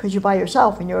not? Because you're by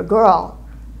yourself and you're a girl.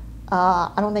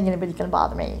 I don't think anybody's going to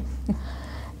bother me.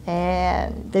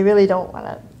 And they really don't want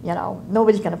to,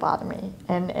 nobody's going to bother me.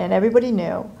 And everybody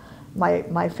knew.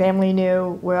 My family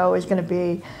knew where I was going to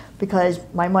be, because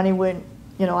my money wouldn't,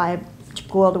 I had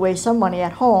squirreled away some money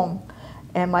at home,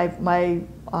 and my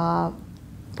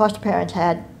foster parents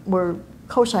were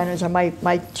co-signers on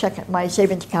my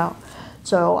savings account.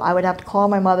 So I would have to call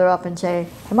my mother up and say,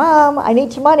 hey, Mom, I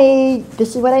need some money.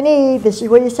 This is what I need. This is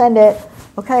where you send it.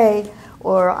 Okay.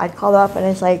 Or I'd call up and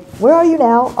it's like, where are you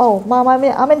now? Oh, Mom,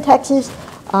 I'm in Texas.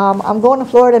 I'm going to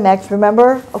Florida next,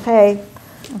 remember? Okay.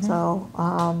 So,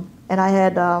 and I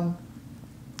had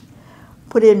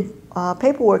put in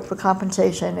paperwork for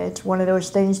compensation. It's one of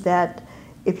those things that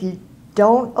if you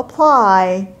don't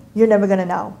apply, you're never going to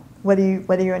know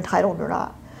whether you're entitled or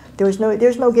not. There's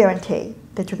no guarantee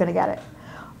that you're going to get it.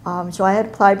 So I had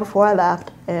applied before I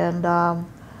left, and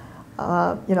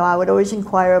I would always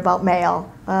inquire about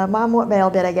mail. Mom, what mail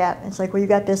did I get? It's like, well, you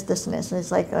got this, this, and this. And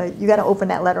it's like, you got to open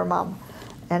that letter, Mom.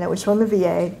 And it was from the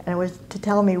VA, and it was to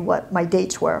tell me what my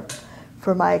dates were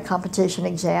for my compensation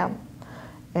exam.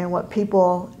 And what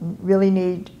people really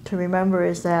need to remember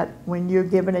is that when you're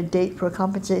given a date for a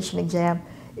compensation exam,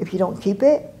 if you don't keep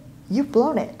it, you've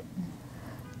blown it.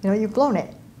 You've blown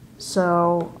it.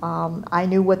 So I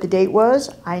knew what the date was.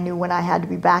 I knew when I had to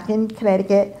be back in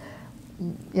Connecticut,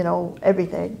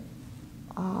 everything.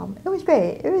 It was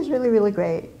great. It was really, really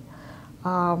great.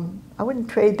 I wouldn't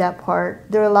trade that part.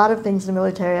 There are a lot of things in the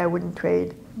military I wouldn't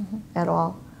trade at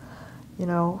all.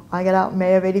 I got out in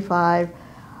May of '85.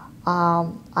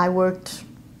 I worked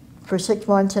for 6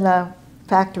 months in a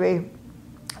factory.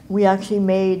 We actually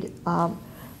made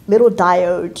little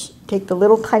diodes. Take the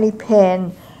little tiny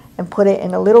pin and put it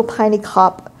in a little tiny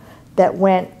cup that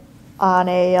went on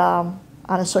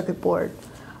a circuit board.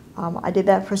 I did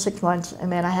that for 6 months,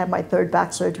 and then I had my third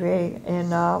back surgery in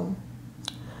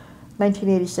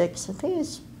 1986. I think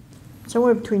it's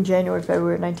somewhere between January and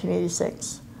February of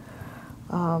 1986.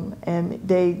 And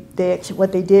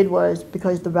what they did was,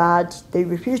 because the rods, they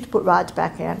refused to put rods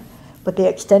back in, but they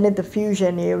extended the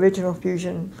fusion, the original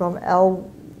fusion, from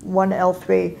L1,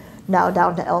 L3, now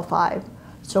down to L5.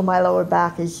 So my lower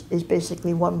back is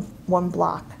basically one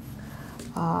block.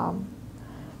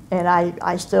 And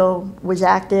I still was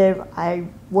active. I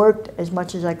worked as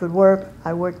much as I could work.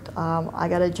 I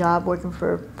got a job working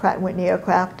for Pratt & Whitney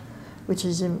Aircraft, which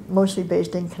is mostly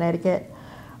based in Connecticut.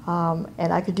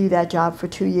 And I could do that job for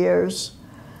 2 years.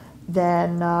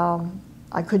 then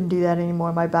I couldn't do that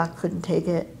anymore. My back couldn't take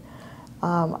it.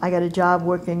 I got a job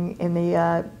working in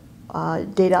the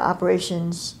data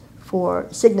operations for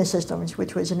Cigna Systems,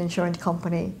 which was an insurance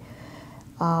company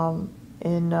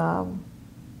in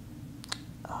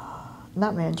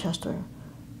not Manchester.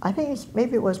 I think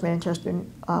maybe it was Manchester,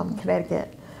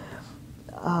 Connecticut.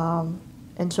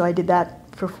 And so I did that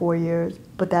for 4 years,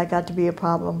 but that got to be a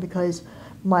problem because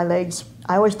my legs.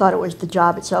 I always thought it was the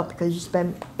job itself because you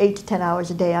spend 8 to 10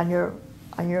 hours a day on your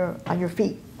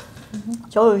feet. Mm-hmm.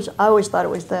 So I always thought it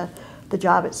was the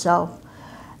job itself,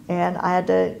 and I had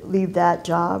to leave that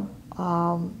job.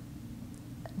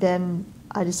 Then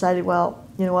I decided, well,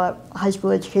 you know what, high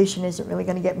school education isn't really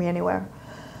going to get me anywhere.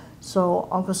 So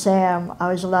Uncle Sam,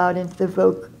 I was allowed into the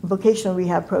vocational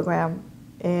rehab program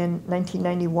in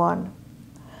 1991,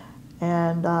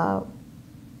 and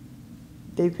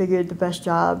they figured the best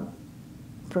job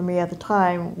for me at the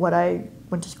time, what I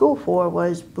went to school for,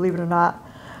 was, believe it or not,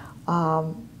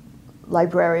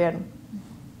 librarian.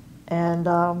 And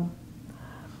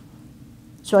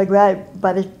so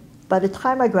by the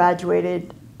time I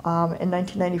graduated in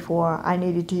 1994, I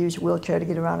needed to use a wheelchair to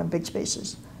get around in big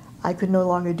spaces. I could no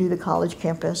longer do the college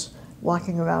campus,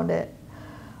 walking around it.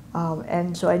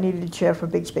 And so I needed a chair for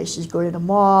big spaces, go to the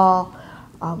mall,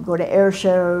 go to air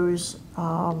shows,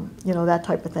 you know, that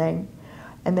type of thing.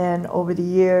 And then over the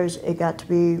years, it got to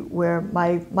be where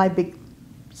my big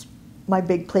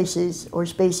places or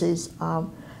spaces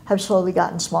have slowly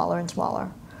gotten smaller and smaller.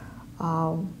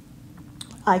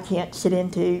 I can't sit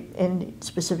in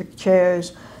specific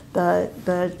chairs.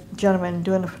 The gentleman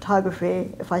doing the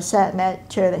photography, if I sat in that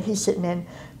chair that he's sitting in,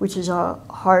 which is a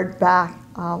hard back,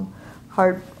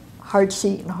 hard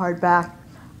seat and hard back,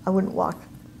 I wouldn't walk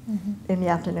in the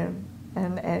afternoon.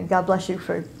 And God bless you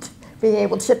for being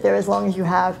able to sit there as long as you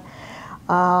have.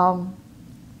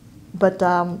 But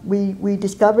we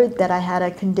discovered that I had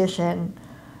a condition.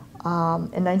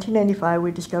 In 1995,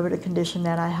 we discovered a condition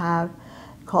that I have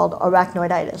called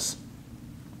arachnoiditis.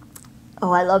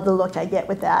 Oh, I love the look I get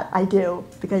with that. I do,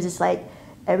 because it's like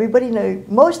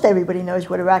most everybody knows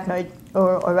what arachnoid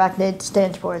or arachnid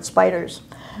stands for. It's spiders.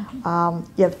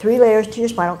 You have 3 layers to your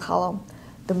spinal column.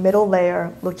 The middle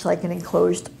layer looks like an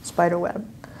enclosed spider web.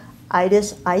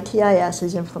 Itis, I-T-I-S,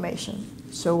 is inflammation.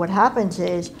 So what happens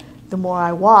is, the more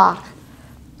I walk,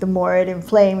 the more it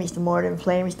inflames, the more it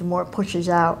pushes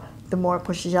out, the more it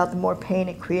pushes out, the more pain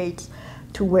it creates,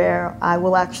 to where I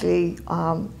will actually,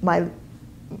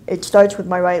 it starts with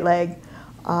my right leg,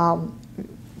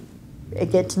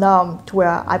 it gets numb to where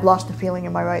I've lost the feeling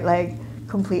in my right leg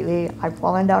completely. I've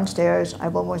fallen downstairs,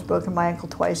 I've almost broken my ankle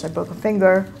twice, I broke a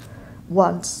finger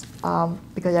once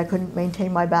because I couldn't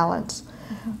maintain my balance.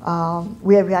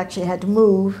 We have actually had to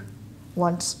move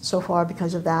once so far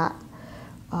because of that.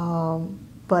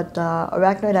 But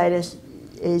arachnoiditis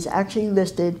is actually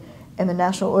listed in the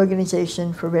National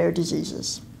Organization for Rare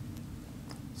Diseases.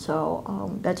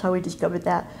 So that's how we discovered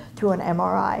that, through an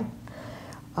MRI.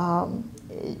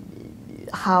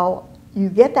 How you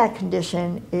get that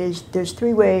condition is, there's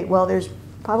 3 ways, well, there's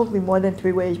probably more than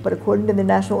 3 ways, but according to the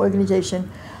National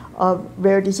Organization of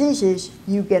Rare Diseases,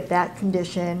 you get that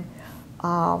condition.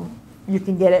 You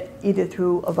can get it either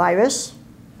through a virus,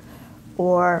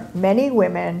 or many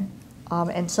women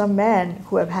and some men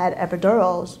who have had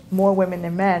epidurals, more women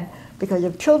than men, because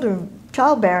of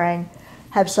childbearing,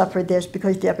 have suffered this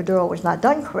because the epidural was not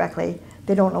done correctly.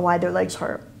 They don't know why their legs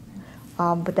hurt.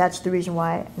 But that's the reason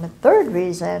why. And the third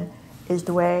reason is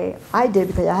the way I did,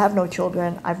 because I have no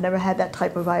children, I've never had that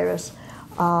type of virus,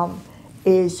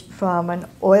 is from an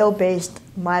oil-based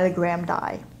myelogram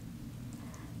dye.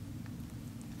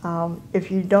 If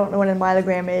you don't know what a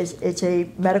myelogram is, it's a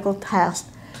medical test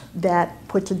that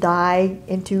puts a dye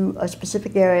into a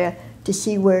specific area to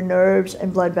see where nerves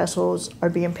and blood vessels are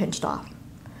being pinched off.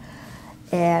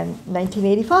 And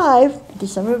 1985,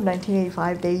 December of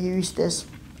 1985, they used this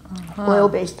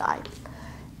oil-based dye.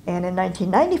 And in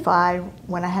 1995,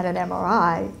 when I had an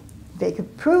MRI, they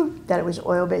could prove that it was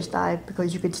oil-based dye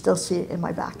because you could still see it in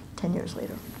my back 10 years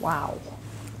later. Wow.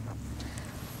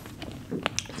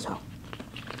 So,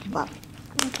 but.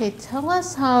 Okay, tell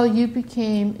us how you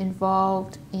became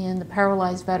involved in the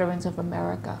Paralyzed Veterans of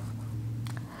America.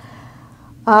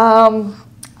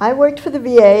 I worked for the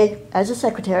VA as a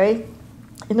secretary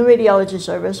in the radiology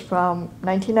service from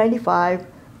 1995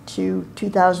 to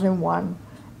 2001.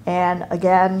 And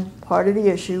again, part of the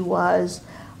issue was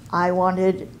I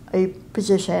wanted a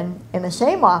position in the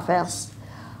same office.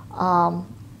 I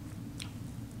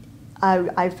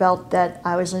felt that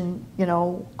I was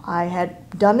I had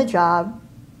done the job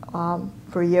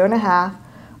for a year and a half.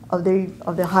 of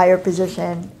the higher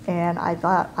position, and I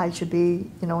thought I should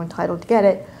be, entitled to get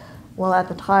it. Well, at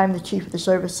the time, the chief of the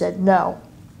service said no,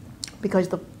 because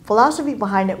the philosophy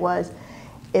behind it was,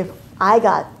 if I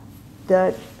got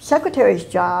the secretary's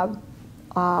job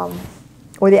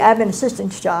or the admin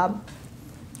assistant's job,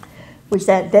 was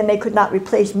that then they could not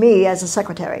replace me as a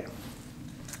secretary.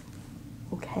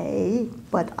 Okay,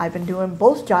 but I've been doing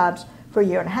both jobs for a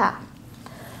year and a half.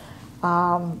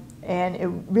 And it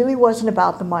really wasn't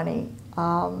about the money.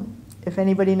 If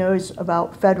anybody knows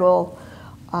about federal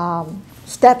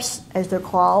steps, as they're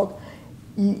called,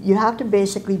 you have to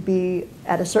basically be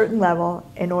at a certain level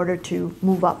in order to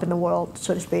move up in the world,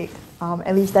 so to speak.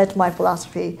 At least that's my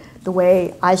philosophy. The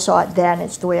way I saw it then,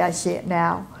 it's the way I see it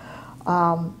now.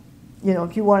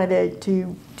 If you wanted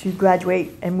to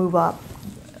graduate and move up,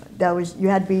 you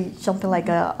had to be something like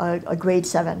a grade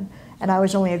 7, and I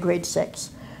was only a grade 6.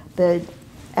 The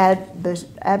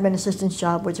admin assistant's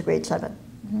job was a grade 7.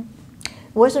 Mm-hmm.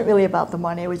 It wasn't really about the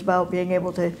money. It was about being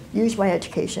able to use my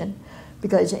education,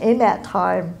 because in that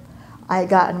time, I had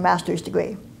gotten a master's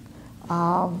degree.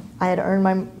 I had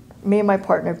earned me and my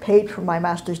partner paid for my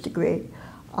master's degree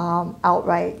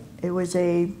outright. It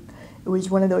was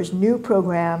one of those new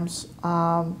programs.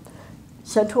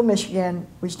 Central Michigan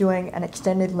was doing an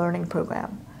extended learning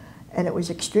program, and it was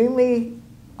extremely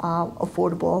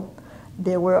affordable.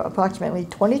 There were approximately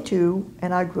 22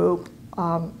 in our group,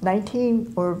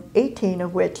 19 or 18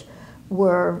 of which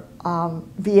were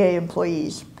VA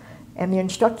employees. And the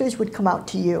instructors would come out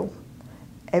to you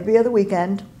every other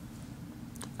weekend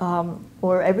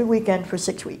or every weekend for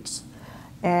 6 weeks.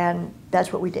 And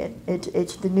that's what we did. It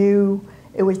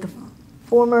was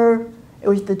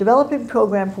the development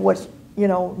program for what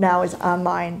now is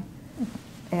online.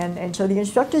 And so the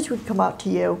instructors would come out to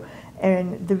you,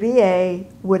 and the VA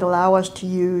would allow us to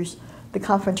use the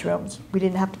conference rooms. We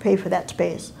didn't have to pay for that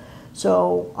space.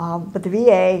 So, but the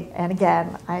VA, and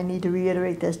again, I need to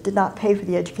reiterate this, did not pay for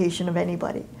the education of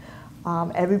anybody.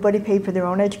 Everybody paid for their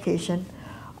own education.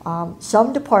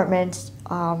 Some departments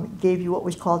gave you what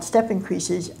was called step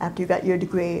increases after you got your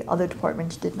degree. Other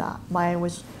departments did not. Mine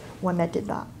was one that did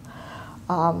not.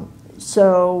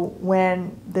 So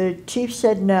when the chief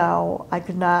said no, I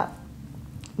could not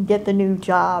get the new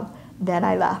job, then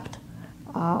I left.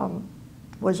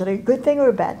 Was it a good thing or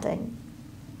a bad thing?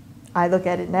 I look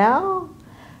at it now,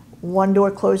 one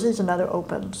door closes, another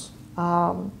opens.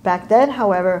 Back then,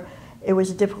 however, it was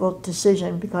a difficult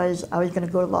decision because I was going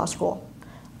to go to law school.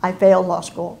 I failed law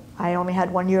school. I only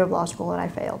had 1 year of law school and I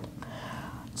failed.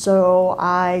 So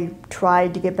I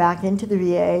tried to get back into the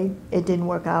VA. It didn't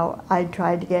work out. I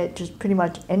tried to get just pretty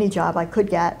much any job I could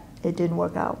get. It didn't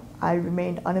work out. I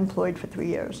remained unemployed for 3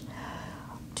 years,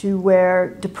 to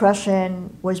where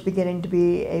depression was beginning to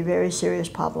be a very serious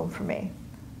problem for me.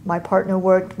 My partner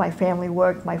worked, my family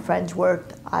worked, my friends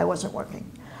worked. I wasn't working.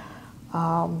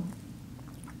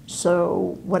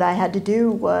 So what I had to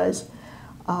do was,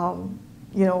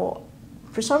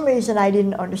 for some reason I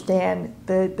didn't understand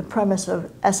the premise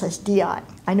of SSDI.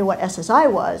 I knew what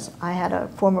SSI was. I had a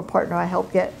former partner I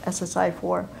helped get SSI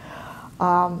for,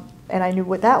 and I knew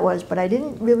what that was, but I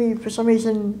didn't really, for some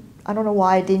reason, I don't know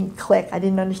why it didn't click. I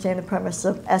didn't understand the premise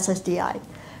of SSDI.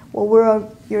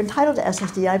 Well, you're entitled to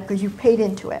SSDI because you paid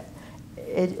into it.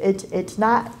 It's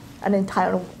not an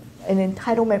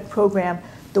entitlement program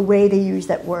the way they use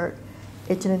that word.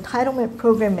 It's an entitlement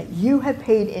program that you have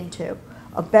paid into,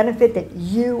 a benefit that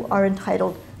you are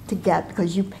entitled to get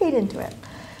because you paid into it.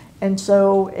 And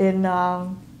so in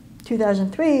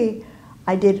 2003,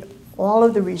 I did all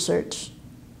of the research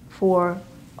for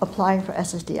applying for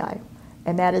SSDI.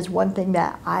 And that is one thing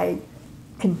that I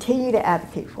continue to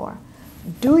advocate for.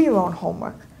 Do your own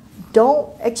homework.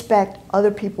 Don't expect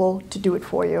other people to do it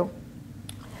for you.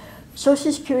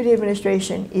 Social Security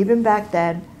Administration, even back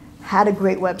then, had a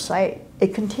great website.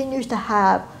 It continues to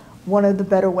have one of the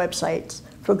better websites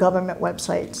for government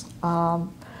websites.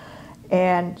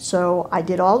 And so I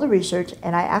did all the research,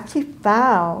 and I actually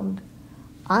found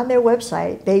on their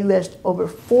website, they list over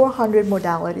 400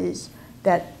 modalities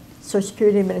that Social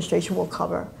Security Administration will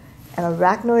cover. And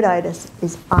arachnoiditis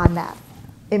is on that,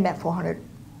 in that 400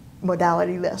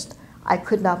 modality list. I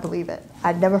could not believe it.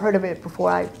 I'd never heard of it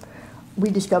before we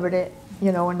discovered it,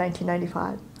 in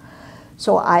 1995.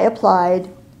 So I applied,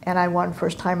 and I won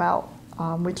first time out,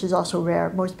 which is also rare.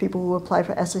 Most people who apply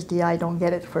for SSDI don't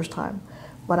get it the first time,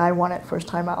 but I won it first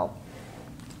time out.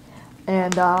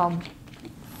 And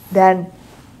then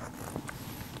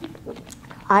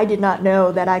I did not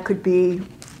know that I could be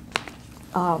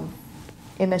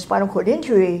in the spinal cord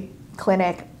injury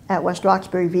clinic at West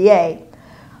Roxbury VA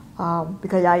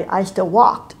because I still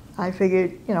walked. I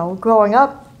figured, growing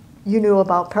up, you knew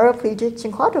about paraplegics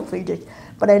and quadriplegics,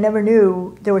 but I never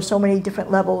knew there were so many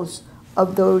different levels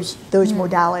of those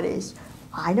modalities.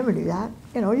 I never knew that.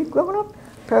 You know, you're growing up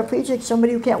paraplegic,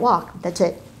 somebody who can't walk. That's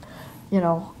it. You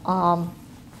know,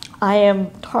 I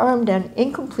am termed an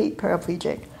incomplete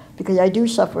paraplegic because I do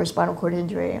suffer a spinal cord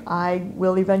injury. I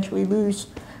will eventually lose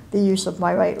the use of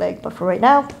my right leg, but for right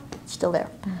now, it's still there.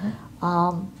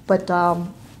 In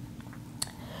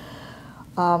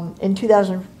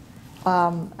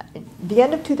the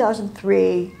end of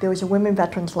 2003, there was a Women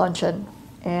Veterans Luncheon,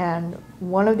 and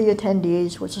one of the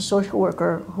attendees was a social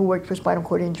worker who worked for spinal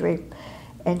cord injury,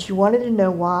 and she wanted to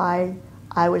know why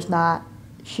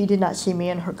she did not see me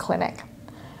in her clinic.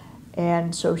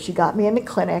 And so she got me in the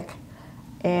clinic,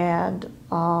 and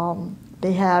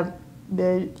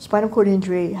the spinal cord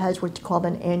injury has what's called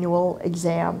an annual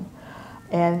exam,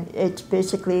 and it's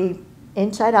basically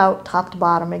inside out, top to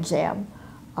bottom exam.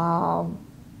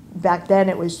 Back then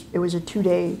it was a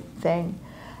 2-day thing,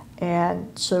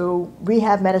 and so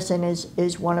rehab medicine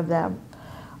is one of them.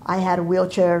 I had a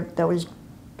wheelchair that was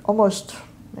almost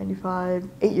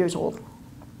 8 years old,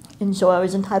 and so I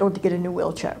was entitled to get a new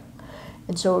wheelchair.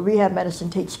 And so rehab medicine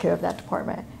takes care of that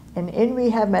department. And in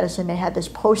rehab medicine, they had this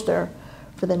poster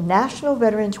for the National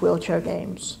Veterans Wheelchair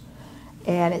Games,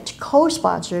 and it's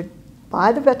co-sponsored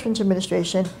by the Veterans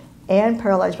Administration and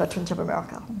Paralyzed Veterans of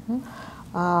America.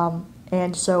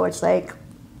 And so it's like,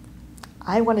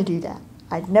 I want to do that.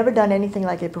 I'd never done anything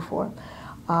like it before.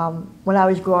 When I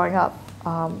was growing up,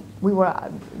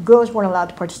 girls weren't allowed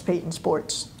to participate in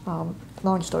sports.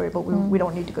 Long story, but we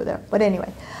don't need to go there. But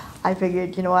anyway, I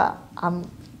figured, you know what,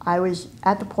 I was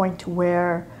at the point to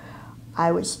where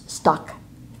I was stuck.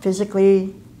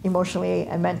 Physically, emotionally,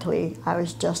 and mentally, I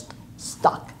was just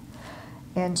stuck.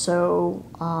 And so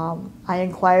I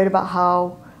inquired about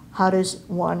how does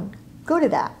one go to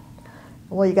that?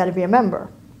 Well, you got to be a member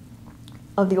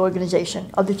of the organization,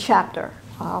 of the chapter.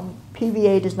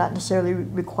 PVA does not necessarily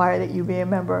require that you be a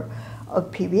member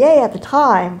of PVA at the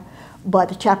time, but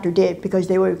the chapter did because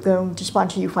they were going to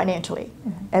sponsor you financially,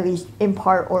 at least in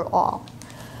part or all.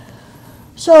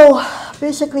 So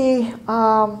basically,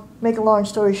 make a long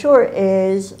story short,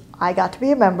 is I got to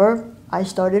be a member. I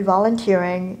started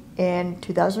volunteering in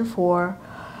 2004.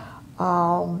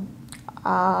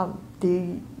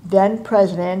 The then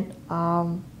president,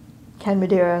 Ken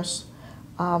Medeiros,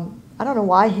 I don't know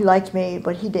why he liked me,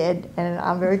 but he did, and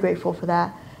I'm very grateful for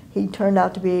that. He turned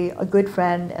out to be a good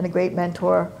friend and a great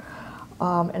mentor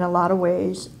in a lot of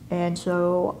ways, and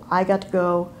so I got to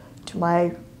go to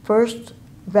my first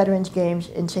Veterans Games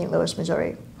in St. Louis,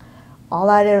 Missouri. All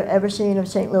I'd ever seen of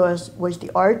St. Louis was the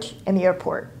arch and the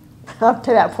airport up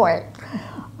to that point.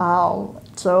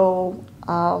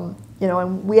 You know,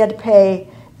 and we had to pay,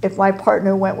 if my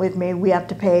partner went with me, we have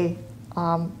to pay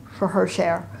for her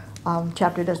share.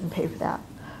 Chapter doesn't pay for that.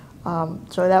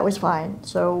 So that was fine.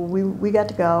 So we got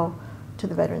to go to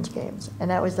the Veterans Games, and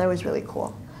that was really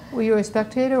cool. Were you a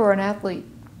spectator or an athlete?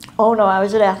 Oh no, I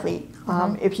was an athlete.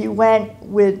 If you went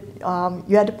with,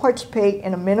 you had to participate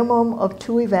in a minimum of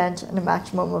 2 events and a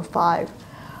maximum of 5.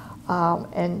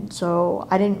 And so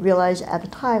I didn't realize at the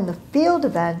time the field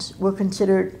events were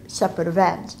considered separate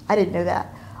events. I didn't know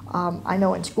that. I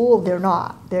know in school they're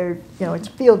not. They're, you know, it's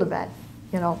a field event,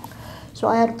 you know. So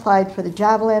I had applied for the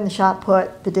javelin, the shot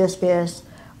put, the discus,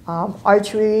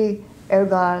 archery, air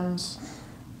guns,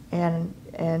 and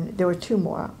there were 2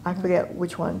 more. I forget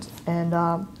which ones.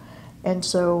 And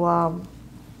so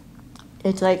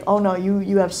it's like, oh no,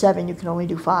 you have 7, you can only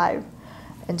do 5.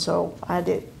 And so I had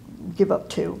to give up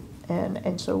 2.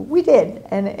 And so we did,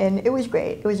 and it was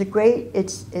great. It was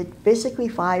it's basically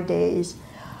 5 days.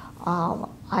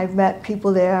 I've met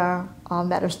people there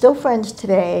that are still friends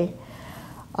today.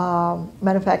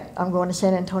 Matter of fact, I'm going to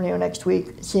San Antonio next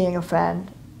week, seeing a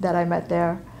friend that I met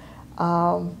there.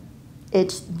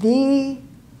 It's the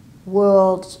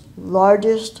world's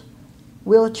largest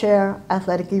wheelchair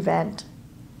athletic event.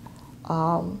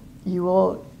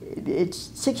 It's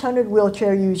 600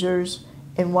 wheelchair users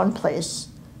in one place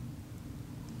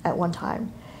at one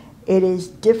time. It is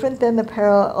different than the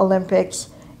Paralympics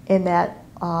in that,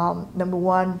 number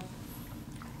one,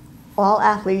 all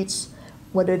athletes,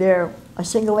 whether they're a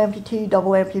single amputee,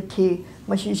 double amputee,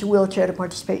 must use a wheelchair to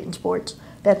participate in sports.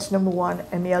 That's number one.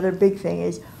 And the other big thing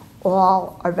is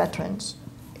all are veterans.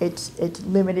 It's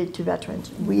limited to veterans.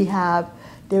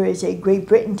 There is a Great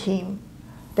Britain team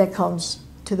that comes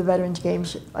to the Veterans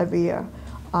Games every year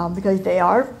because they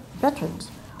are veterans.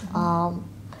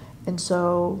 And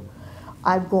so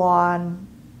I've gone,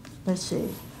 let's see,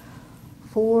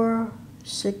 4,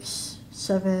 6,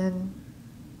 7,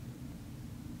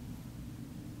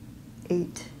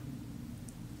 8,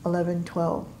 11,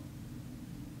 12.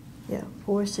 Yeah,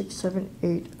 4, 6, 7,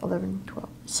 8, 11, 12.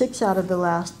 6 out of the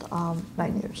last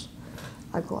 9 years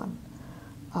I've gone.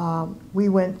 We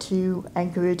went to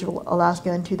Anchorage,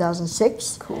 Alaska in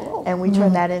 2006. Cool. And we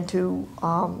turned that into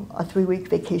a 3-week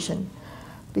vacation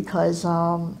because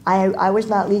I was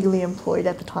not legally employed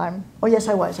at the time. Oh, yes,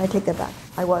 I was. I take that back.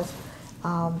 I was.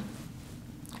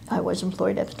 I was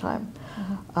employed at the time.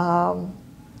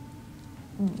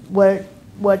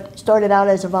 What started out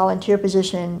as a volunteer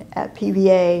position at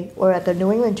PVA or at the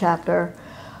New England chapter,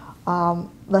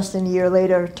 less than a year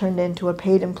later turned into a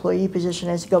paid employee position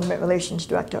as government relations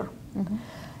director.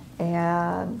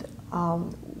 And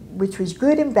which was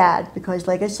good and bad because,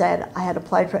 like I said, I had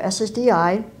applied for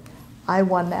SSDI, I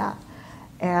won that.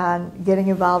 And getting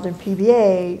involved in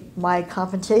PVA, my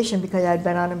compensation, because I'd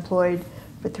been unemployed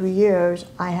for 3 years,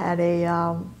 I had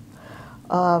a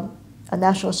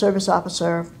national service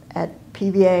officer at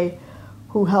PVA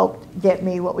who helped get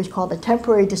me what was called a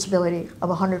temporary disability of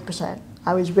 100%.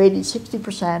 I was rated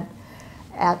 60%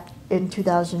 in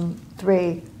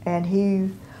 2003, and he,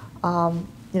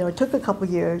 it took a couple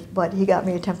years, but he got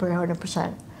me a temporary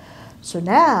 100%. So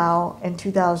now, in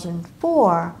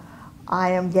 2004,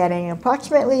 I am getting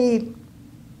approximately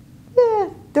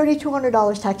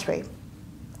 $3,200 tax-free.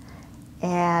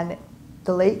 And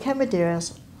the late Ken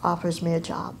Medeiros offers me a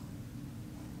job.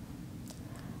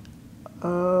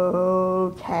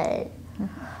 Okay.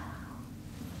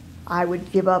 I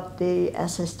would give up the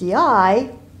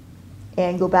SSDI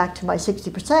and go back to my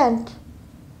 60%,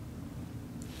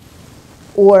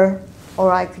 or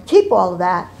I could keep all of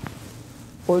that,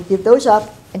 or give those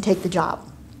up and take the job.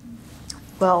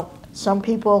 Well, some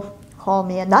people call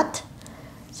me a nut,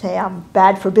 say I'm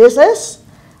bad for business,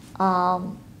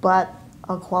 but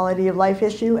a quality of life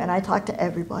issue, and I talk to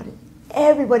everybody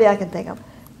I can think of.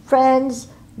 Friends,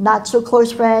 not so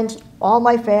close friends, all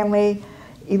my family,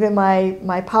 even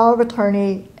my power of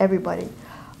attorney, everybody.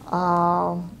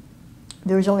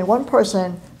 There was only one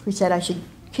person who said I should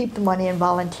keep the money and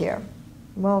volunteer.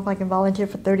 Well, if I can volunteer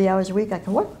for 30 hours a week, I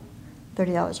can work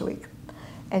 30 hours a week.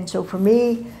 And so for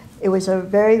me, it was a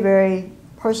very, very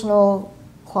personal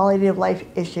quality of life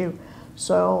issue,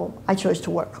 so I chose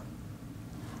to work.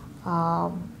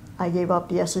 I gave up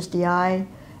the SSDI,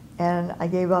 and I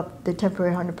gave up the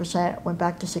temporary 100%, went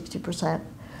back to 60%.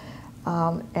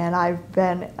 And I've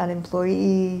been an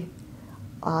employee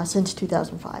since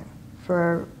 2005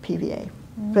 for PVA,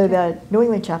 for the New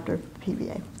England chapter of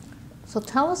PVA. So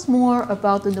tell us more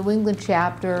about the New England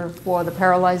chapter for the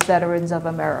Paralyzed Veterans of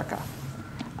America.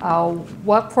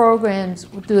 What programs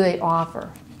do they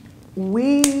offer?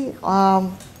 One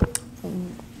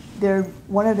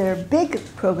of their big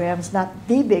programs, not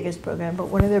the biggest program, but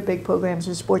one of their big programs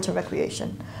is sports and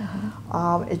recreation.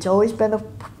 It's always been the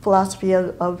philosophy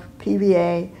of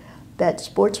PVA that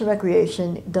sports and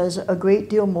recreation does a great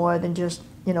deal more than just,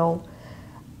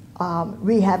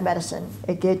 rehab medicine.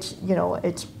 It gets,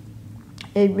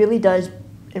 it really does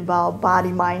involve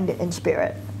body, mind, and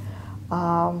spirit.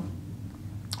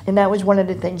 And that was one of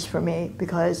the things for me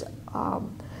because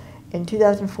in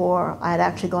 2004, I had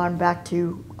actually gone back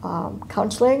to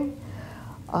counseling.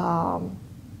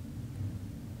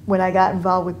 When I got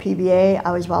involved with PVA,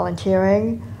 I was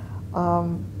volunteering.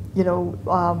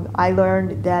 I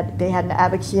learned that they had an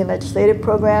advocacy and legislative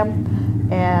program,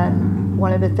 and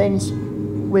one of the things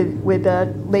with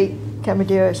the late Ken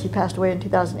Medeiros, he passed away in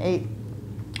 2008,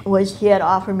 was he had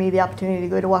offered me the opportunity to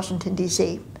go to Washington,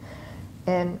 D.C.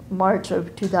 in March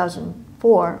of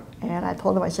 2004, and I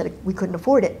told him, I said, we couldn't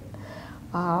afford it.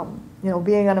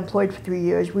 Being unemployed for 3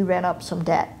 years, we ran up some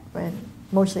debt, and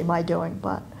mostly my doing,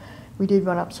 but we did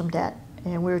run up some debt,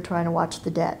 and we were trying to watch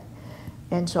the debt.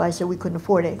 And so I said we couldn't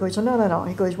afford it. He goes, oh, no.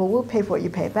 He goes, well, we'll pay for it, you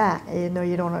pay it back. I said, no,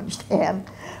 you don't understand.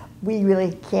 We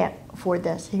really can't afford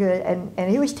this. He goes, and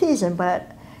he was teasing,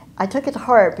 but I took it to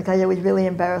heart because it was really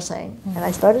embarrassing. And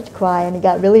I started to cry, and he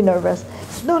got really nervous.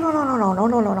 He said,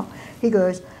 no. He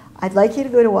goes, I'd like you to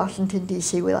go to Washington,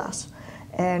 D.C. with us.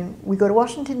 And we go to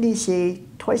Washington, D.C.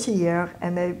 twice a year,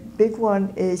 and the big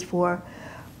one is for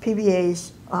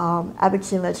PVA's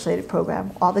advocacy and legislative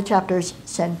program. All the chapters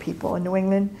send people. In New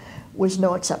England was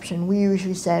no exception. We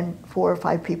usually send 4 or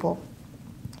 5 people.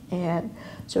 And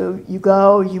so you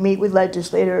go, you meet with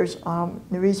legislators. The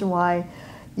reason why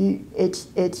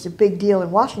it's a big deal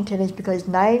in Washington is because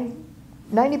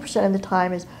 90% of the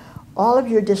time is all of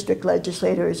your district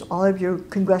legislators, all of your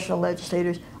congressional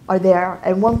legislators are there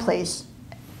in one place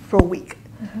for a week.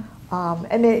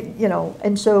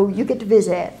 And so you get to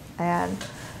visit. And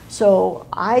so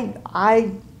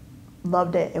I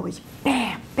loved it. It was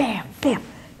bam, bam, bam.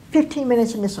 15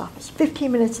 minutes in this office,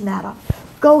 15 minutes in that office,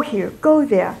 go here, go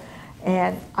there.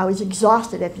 And I was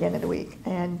exhausted at the end of the week.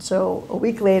 And so a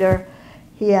week later,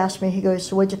 he asked me, he goes,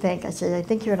 so what'd you think? I said, I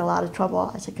think you're in a lot of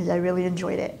trouble. I said, because I really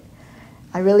enjoyed it.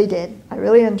 I really did. I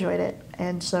really enjoyed it.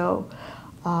 And so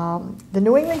the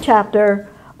New England chapter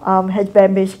has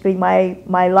been basically my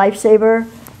lifesaver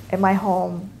and my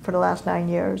home for the last 9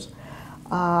 years.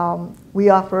 We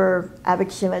offer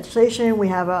advocacy and legislation. We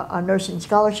have a nursing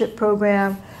scholarship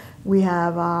program. We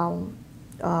have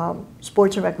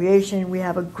sports and recreation. We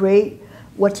have a great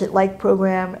What's It Like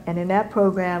program. And in that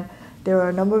program, there are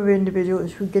a number of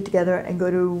individuals who get together and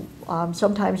go to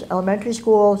sometimes elementary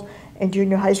schools and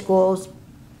junior high schools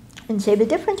and say the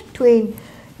difference between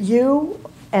you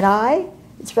and I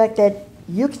is the fact that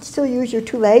you can still use your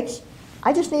 2 legs.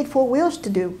 I just need 4 wheels to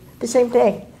do the same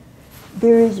thing.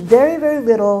 There is very, very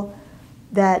little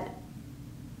that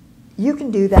you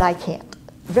can do that I can't.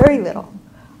 Very little.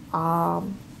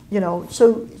 You know,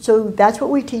 so that's what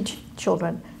we teach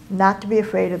children, not to be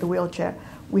afraid of the wheelchair.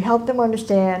 We help them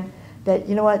understand that,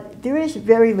 you know what, there is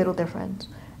very little difference,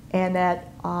 and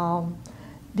that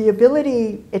the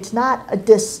ability, it's not a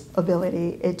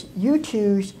disability, it's you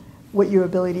choose what your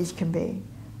abilities can be.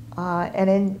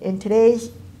 And in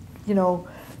today's, you know,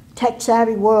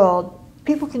 tech-savvy world,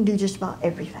 people can do just about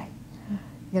everything,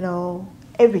 you know,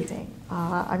 everything.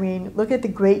 I mean, look at the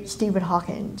great Stephen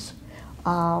Hawking.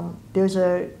 There's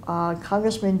a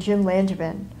Congressman, Jim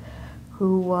Langevin,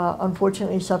 who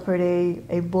unfortunately suffered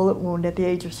a bullet wound at the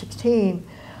age of 16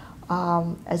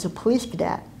 as a police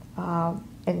cadet.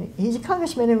 And he's a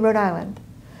congressman in Rhode Island.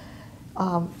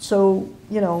 So,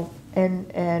 you know,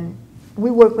 and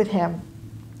we work with him.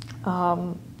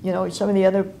 You know, some of the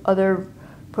other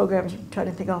programs, I'm trying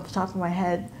to think off the top of my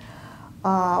head,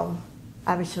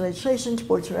 advocacy legislation,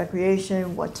 sports and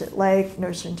recreation, What's It Like,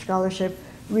 nursing scholarship,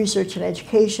 research and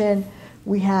education.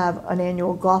 We have an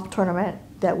annual golf tournament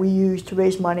that we use to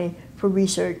raise money for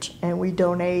research, and we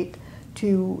donate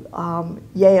to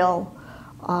Yale,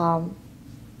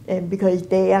 and because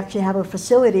they actually have a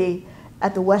facility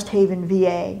at the West Haven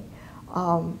VA,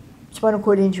 spinal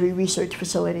cord injury research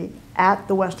facility at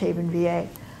the West Haven VA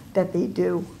that they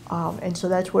do, and so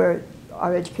that's where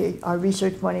our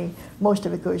research money, most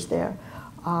of it goes there.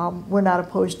 We're not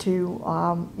opposed to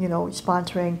you know,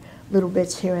 sponsoring little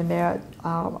bits here and there.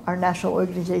 Our national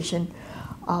organization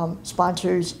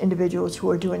sponsors individuals who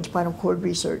are doing spinal cord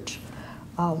research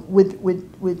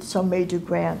with some major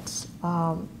grants,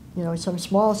 you know, some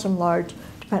small, some large,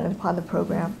 depending upon the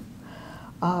program.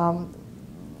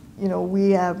 You know,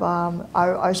 we have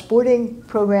our sporting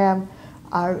program,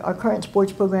 our current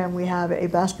sports program. We have a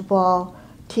basketball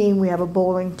team, we have a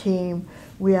bowling team,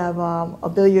 we have a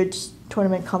billiards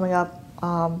tournament coming up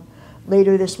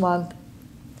later this month.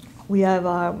 We are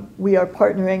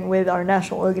partnering with our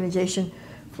national organization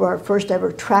for our first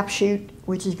ever trap shoot,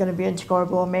 which is going to be in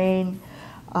Scarborough, Maine,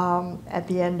 at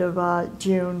the end of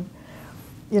June.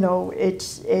 You know,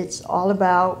 it's all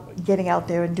about getting out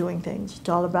there and doing things. It's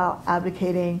all about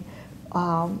advocating,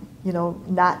 you know,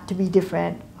 not to be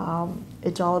different.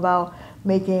 It's all about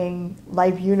making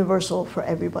life universal for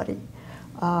everybody.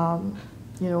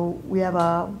 You know,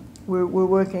 we're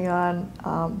working on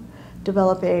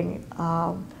developing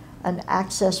an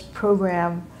access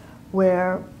program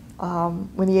where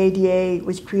when the ADA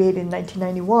was created in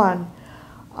 1991,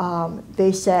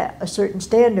 they set a certain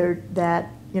standard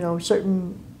that, you know,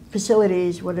 certain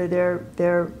facilities, whether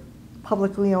they're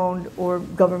publicly owned or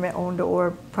government owned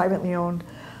or privately owned,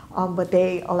 but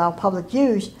they allow public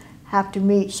use, have to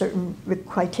meet certain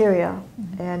criteria.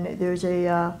 Mm-hmm. And there's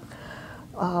a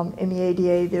in the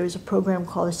ADA, there's a program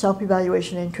called a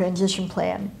self-evaluation and transition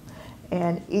plan.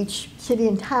 And each city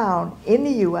and town in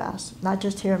the U.S., not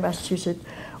just here in Massachusetts,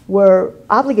 were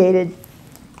obligated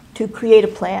to create a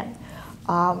plan.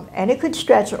 And it could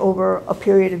stretch over a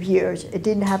period of years. It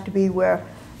didn't have to be where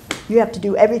you have to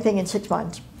do everything in 6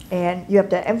 months, and you have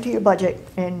to empty your budget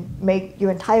and make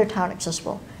your entire town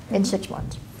accessible in 6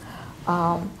 months.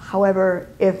 However,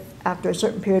 if after a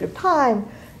certain period of time,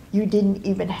 you didn't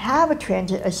even have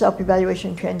a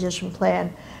self-evaluation transition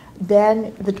plan,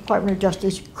 then the Department of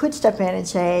Justice could step in and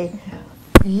say,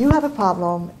 you have a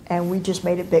problem and we just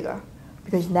made it bigger.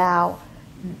 Because now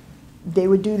they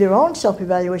would do their own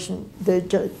self-evaluation, the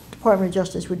Department of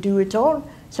Justice would do its own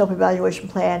self-evaluation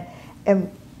plan and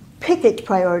pick its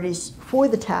priorities for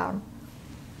the town.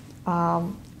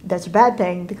 That's a bad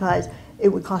thing because it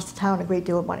would cost the town a great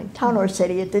deal of money. Town or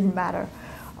city, it didn't matter.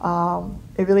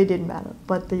 It really didn't matter.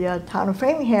 But the town of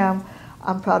Framingham,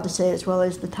 I'm proud to say, as well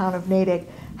as the town of Natick,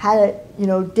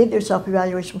 did their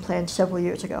self-evaluation plan several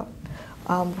years ago,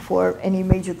 before any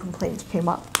major complaints came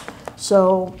up.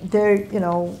 So they're,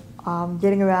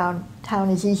 getting around town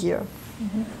is easier.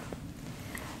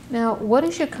 Now, what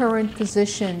is your current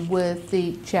position with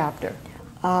the chapter?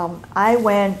 I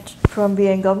went from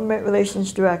being government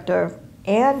relations director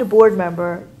and a board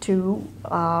member to,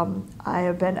 I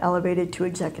have been elevated to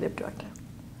executive director.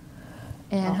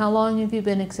 And how long have you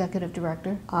been executive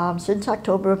director? Since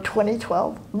October of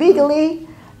 2012. Legally,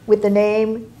 with the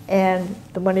name and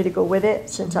the money to go with it,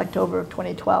 since October of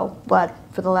 2012. But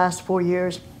for the last 4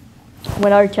 years,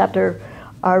 when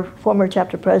our former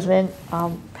chapter president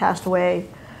passed away,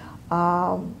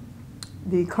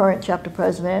 the current chapter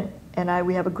president and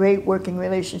we have a great working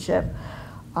relationship.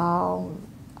 I'm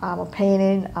a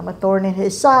pain I'm a thorn in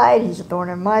his side, he's a thorn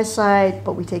in my side,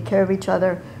 but we take care of each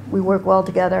other, we work well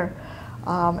together.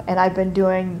 And I've been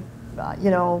doing,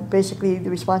 basically the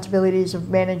responsibilities of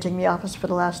managing the office for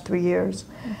the last 3 years.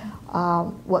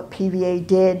 What PVA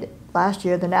did last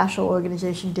year, the national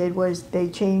organization did, was they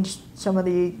changed some of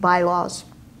the bylaws.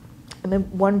 And then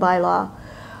one bylaw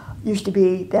used to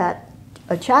be that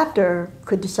a chapter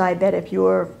could decide that if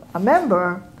you're a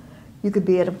member, you could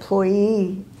be an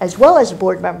employee as well as a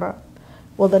board member.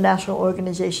 Well, the national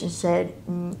organization said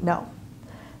no.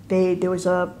 There was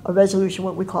a resolution,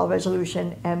 what we call a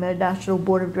resolution, and the National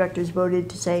Board of Directors voted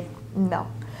to say no.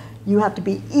 You have to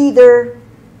be either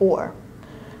or.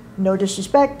 No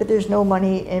disrespect, but there's no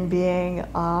money in being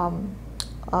a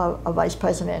vice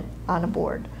president on a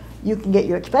board. You can get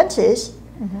your expenses,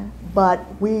 but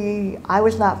I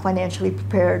was not financially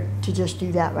prepared to just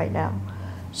do that right now.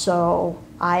 So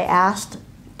I asked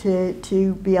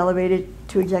to be elevated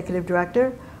to executive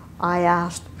director. I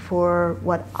asked for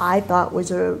what I thought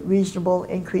was a reasonable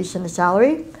increase in the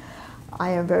salary.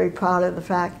 I am very proud of the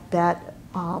fact that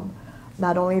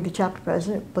not only the chapter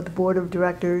president, but the board of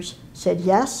directors said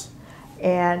yes,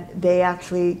 and they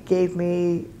actually gave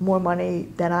me more money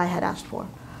than I had asked for.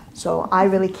 So I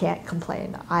really can't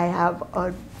complain. I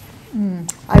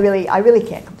really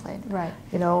can't complain. Right.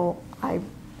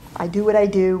 I do what I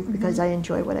do because I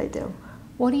enjoy what I do.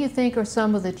 What do you think are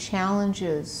some of the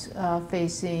challenges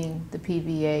facing the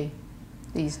PVA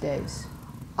these days?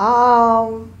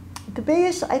 I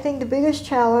think the biggest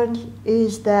challenge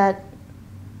is that,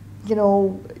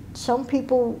 some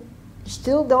people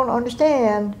still don't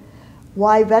understand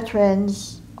why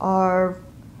veterans are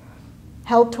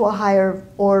held to a higher,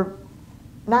 or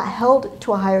not held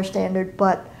to a higher standard,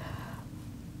 but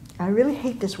I really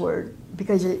hate this word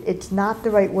because it's not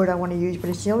the right word I want to use, but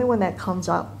it's the only one that comes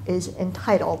up, is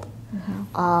entitled.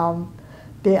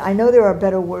 I know there are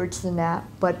better words than that,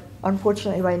 but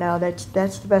unfortunately right now that's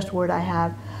the best word I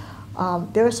have.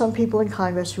 There are some people in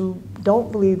Congress who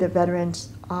don't believe that veterans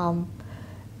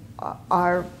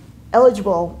are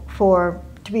eligible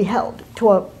to be held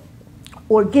to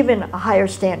or given a higher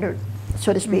standard,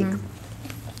 so to speak.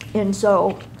 And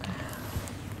so,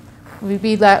 would we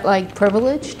be that like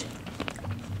privileged?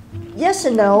 Yes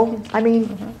and no. I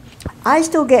mean, I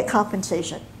still get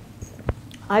compensation.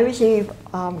 I receive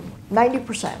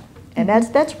 90%, and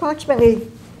that's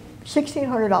approximately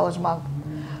 $1,600 a month.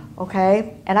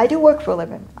 Okay, and I do work for a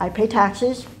living. I pay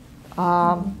taxes,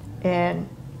 and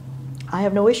I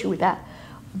have no issue with that.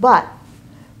 But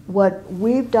what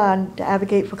we've done to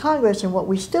advocate for Congress, and what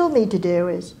we still need to do,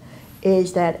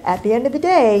 is that at the end of the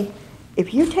day,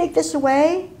 if you take this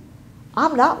away,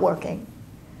 I'm not working.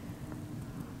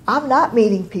 I'm not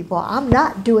meeting people. I'm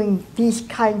not doing these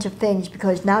kinds of things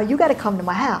because now you got to come to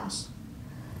my house.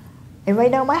 And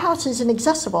right now my house is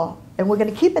inaccessible, and we're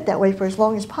going to keep it that way for as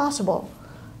long as possible.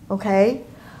 Okay?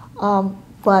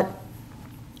 But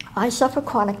I suffer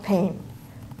chronic pain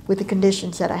with the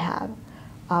conditions that I have.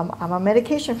 I'm on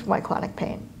medication for my chronic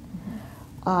pain.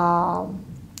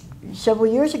 Several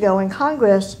years ago in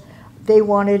Congress, they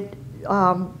wanted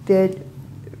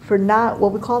for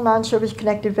what we call non-service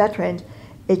connected veterans,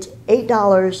 it's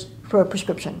 $8 for a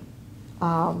prescription.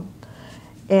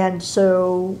 And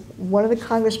so one of the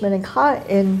congressmen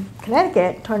in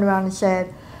Connecticut turned around and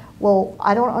said, well,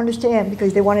 I don't understand,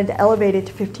 because they wanted to elevate it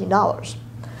to $15.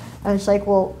 And it's like,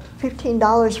 well,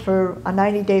 $15 for a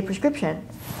 90-day prescription.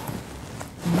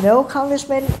 No,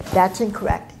 Congressman, that's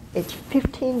incorrect. It's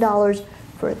 $15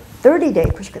 for a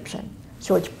 30-day prescription.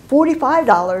 So it's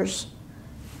 $45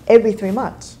 every 3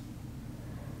 months.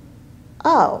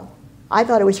 Oh, I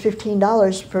thought it was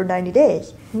 $15 for 90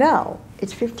 days. No,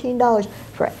 it's $15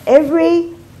 for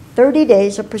every 30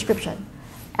 days of prescription.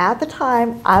 At the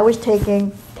time, I was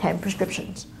taking 10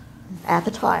 prescriptions. At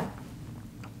the time.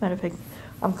 Matter of fact,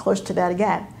 I'm close to that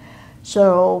again.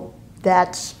 So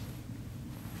that's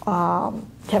 10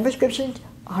 prescriptions,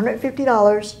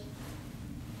 $150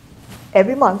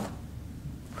 every month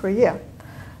for a year.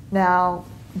 Now,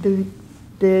 the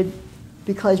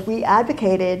because we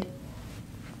advocated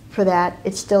for that,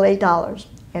 it's still $8.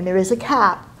 And there is a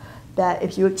cap that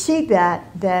if you exceed that,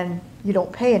 then you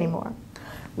don't pay anymore.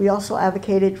 We also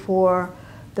advocated for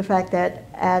the fact that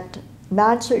at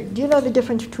do you know the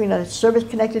difference between a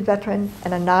service-connected veteran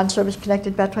and a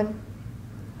non-service-connected veteran?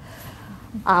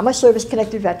 I'm a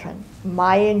service-connected veteran.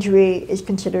 My injury is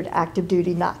considered active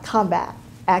duty, not combat.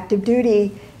 Active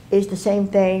duty is the same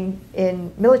thing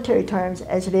in military terms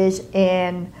as it is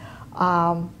in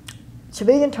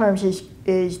civilian terms.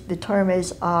 The term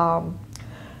is I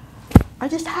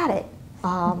just had it.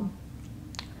 Well,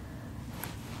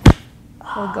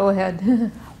 go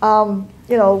ahead.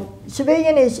 You know,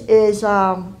 civilian is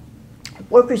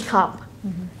workers' comp.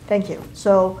 Mm-hmm. Thank you.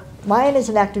 So mine is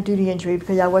an active duty injury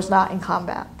because I was not in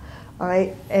combat. All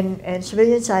right, and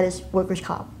civilian side is workers'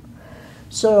 comp.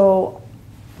 So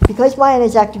because mine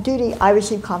is active duty, I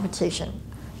receive compensation.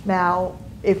 Now,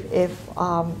 if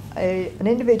an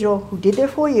individual who did their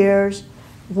 4 years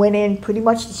went in pretty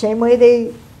much the same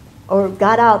way or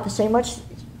got out pretty much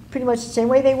the same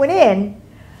way they went in,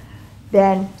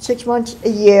 then 6 months, a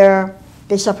year,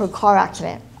 they suffer a car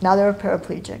accident. Now they're a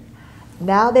paraplegic.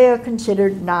 Now they are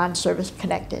considered non-service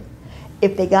connected.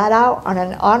 If they got out on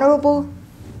an honorable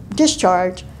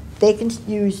discharge, they can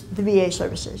use the VA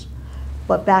services.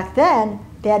 But back then,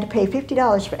 they had to pay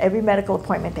 $50 for every medical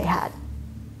appointment they had,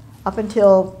 up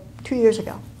until 2 years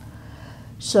ago.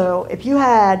 So if you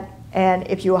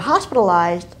were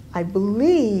hospitalized, I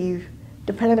believe,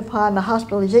 depending upon the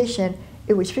hospitalization,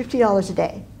 it was $50 a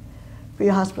day for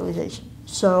your hospitalization.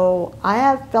 So I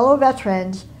have fellow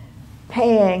veterans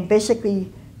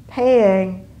basically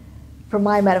paying for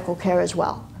my medical care as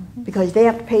well, because they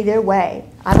have to pay their way.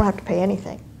 I don't have to pay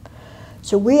anything.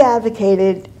 So we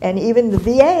advocated, and even the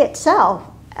VA itself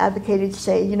advocated to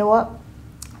say, you know what,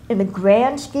 in the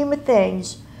grand scheme of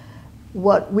things,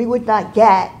 what we would not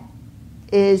get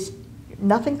is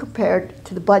nothing compared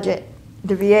to the budget,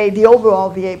 the overall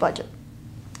VA budget.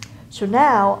 So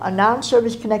now a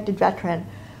non-service connected veteran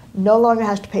no longer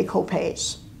has to pay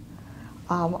co-pays.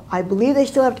 I believe they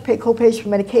still have to pay co-pays for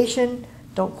medication,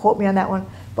 don't quote me on that one,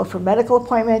 but for medical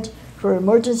appointments, for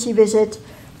emergency visits,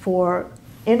 for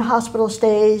in-hospital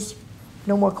stays,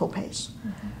 no more co-pays.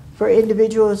 Mm-hmm. For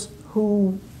individuals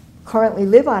who currently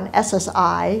live on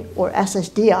SSI or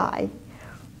SSDI,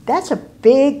 that's a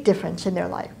big difference in their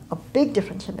life, a big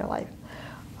difference in their life.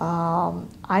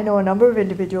 I know a number of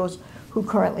individuals who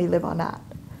currently live on that.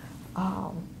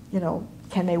 You know,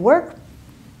 can they work?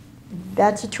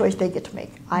 That's a choice they get to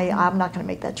make. I'm not going to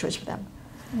make that choice for them.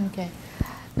 Okay.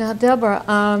 Now, Deborah,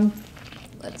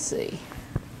 let's see.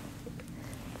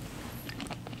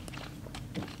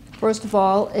 First of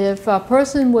all, if a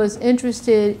person was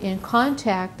interested in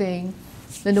contacting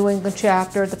the New England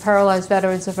chapter, the Paralyzed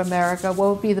Veterans of America, what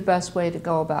would be the best way to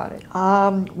go about it?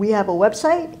 We have a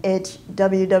website. It's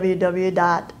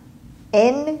www.nepba.org.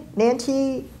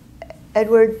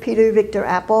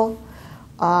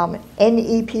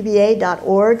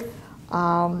 nepba.org.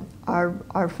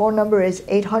 Our phone number is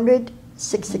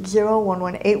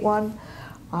 800-660-1181.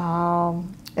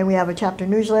 And we have a chapter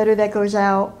newsletter that goes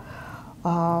out.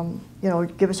 You know,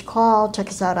 give us a call, check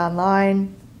us out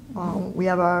online. We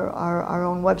have our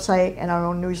own website and our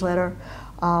own newsletter.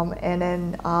 And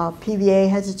then PVA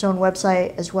has its own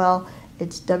website as well.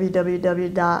 It's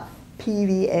www.pva.org,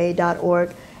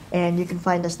 and you can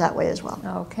find us that way as well.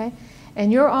 Okay.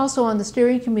 And you're also on the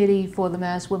steering committee for the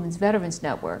Mass Women's Veterans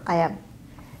Network. I am.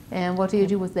 And what do you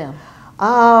do with them?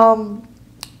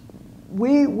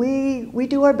 We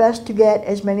do our best to get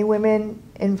as many women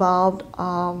involved.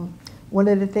 One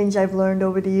of the things I've learned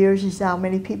over the years is how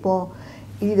many people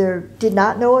either did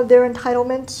not know of their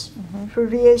entitlements for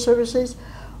VA services,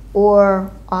 or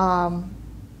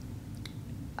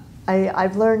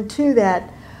I've learned too that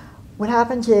what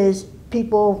happens is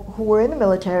people who were in the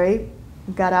military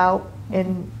got out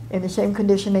in the same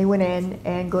condition they went in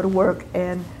and go to work,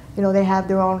 and you know, they have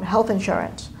their own health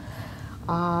insurance.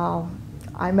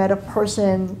 I met a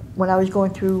person when I was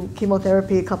going through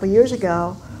chemotherapy a couple years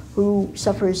ago who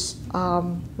suffers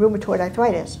rheumatoid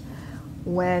arthritis.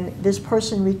 When this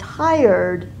person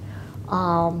retired,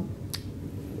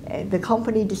 the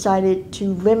company decided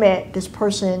to limit this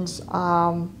person's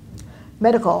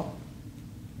medical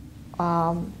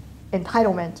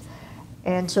entitlement.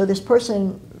 And so this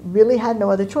person really had no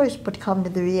other choice but to come to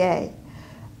the VA.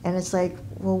 And it's like,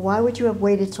 well, why would you have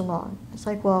waited so long? It's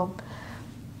like, well,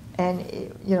 and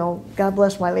you know, God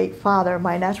bless my late father,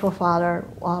 my natural father,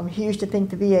 he used to think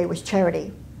the VA was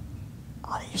charity.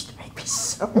 Oh, that used to make me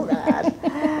so mad.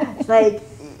 It's like,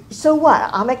 so what?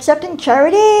 I'm accepting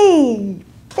charity.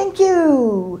 Thank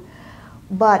you.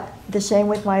 But the same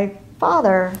with my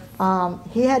father,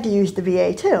 he had to use the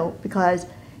VA too, because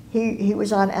he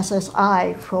was on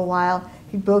SSI for a while.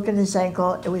 He'd broken his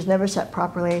ankle, it was never set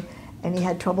properly, and he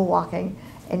had trouble walking,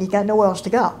 and he got nowhere else to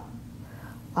go.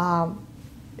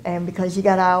 And because he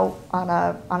got out on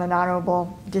an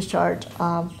honorable discharge,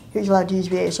 he was allowed to use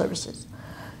VA services.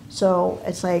 So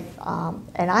it's like,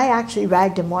 and I actually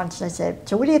ragged him once. I said,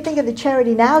 "So what do you think of the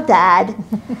charity now, Dad?"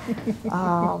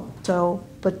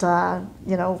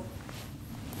 You know,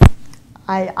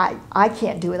 I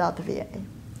can't do without the VA.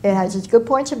 It has its good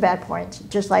points and bad points,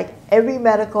 just like every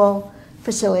medical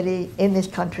facility in this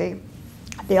country.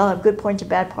 They all have good points and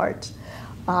bad parts.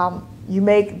 You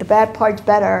make the bad parts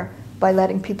better by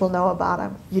letting people know about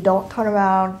them. You don't turn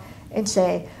around and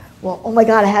say, "Well, oh my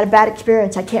God, I had a bad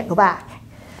experience, I can't go back."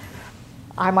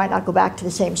 I might not go back to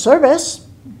the same service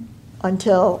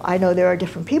until I know there are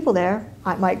different people there.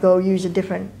 I might go use a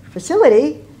different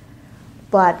facility,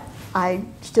 but I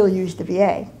still use the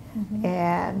VA. Mm-hmm.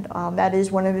 And that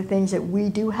is one of the things that we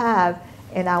do have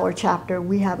in our chapter.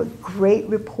 We have a great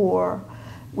rapport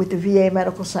with the VA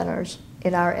medical centers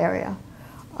in our area.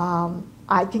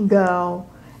 I can go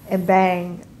and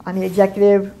bang on the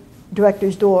executive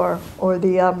director's door or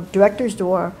the director's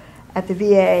door at the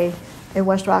VA in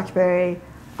West Roxbury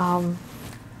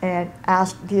and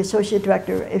ask the associate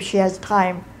director if she has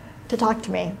time to talk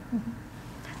to me. Mm-hmm.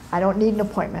 I don't need an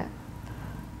appointment,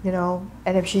 you know,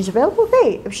 and if she's available,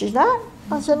 great. If she's not,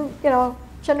 I'll send her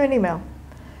an email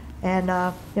and,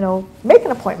 you know, make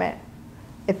an appointment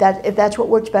if that's what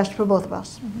works best for both of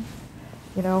us, mm-hmm.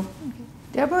 you know. Okay.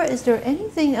 Debra, is there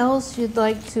anything else you'd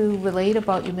like to relate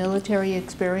about your military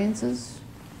experiences?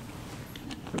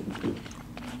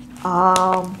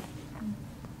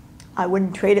 I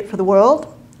wouldn't trade it for the world.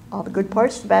 All the good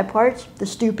parts, the bad parts, the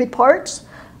stupid parts.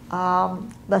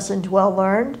 Lessons well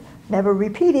learned, never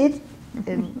repeated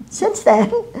since then.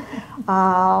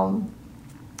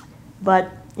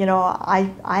 But, you know, I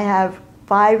have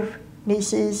 5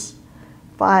 nieces,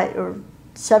 5 or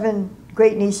 7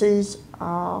 great nieces,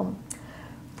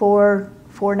 4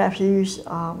 nephews,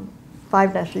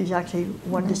 5 nephews actually,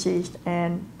 1 deceased,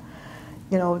 and,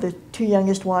 you know, the 2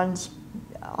 youngest ones,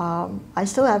 I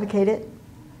still advocate it.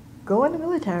 Go in the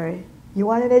military. You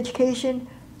want an education,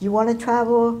 you want to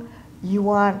travel, you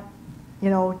want, you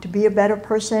know, to be a better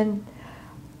person,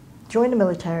 join the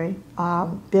military.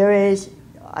 There is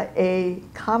a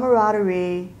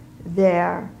camaraderie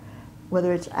there,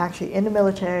 whether it's actually in the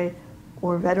military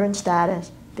or veteran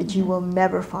status, that you will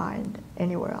never find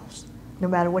anywhere else, no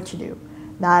matter what you do.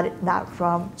 Not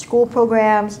from school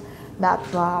programs, not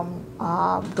from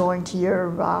going to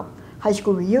your high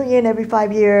school reunion every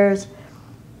 5 years,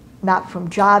 not from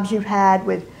jobs you've had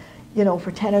with, you know, for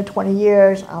 10 or 20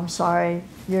 years. I'm sorry,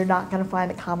 you're not going to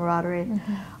find the camaraderie.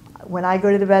 Mm-hmm. When I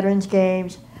go to the Veterans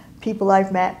Games, people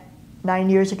I've met 9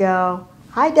 years ago,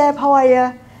 "Hi Deb, how are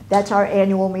you?" That's our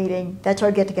annual meeting, that's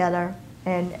our get-together.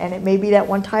 And it may be that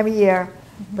one time a year,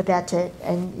 mm-hmm. but that's it.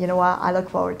 And you know what, I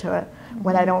look forward to it. Mm-hmm.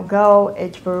 When I don't go,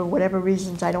 it's for whatever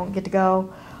reasons I don't get to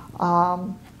go.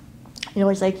 You know,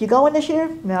 it's like, "You going this year?"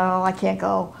 "No, I can't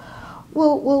go."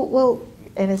 Well,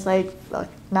 and it's like, look,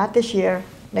 not this year,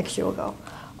 next year we'll go.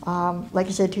 Like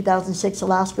I said, 2006,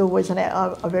 Alaska was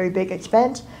a very big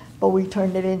expense, but we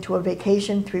turned it into a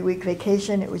vacation, 3-week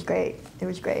vacation. It was great. It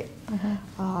was great.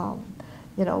 Mm-hmm.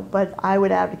 You know, but I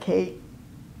would advocate,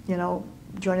 you know,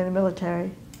 joining the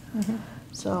military. Mm-hmm.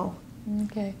 So.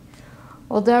 Okay.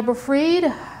 Well, Debra Freed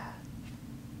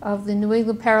of the New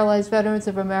England Paralyzed Veterans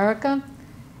of America,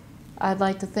 I'd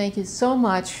like to thank you so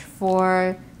much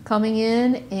for coming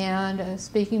in and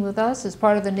speaking with us as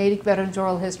part of the Natick Veterans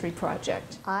Oral History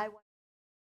Project.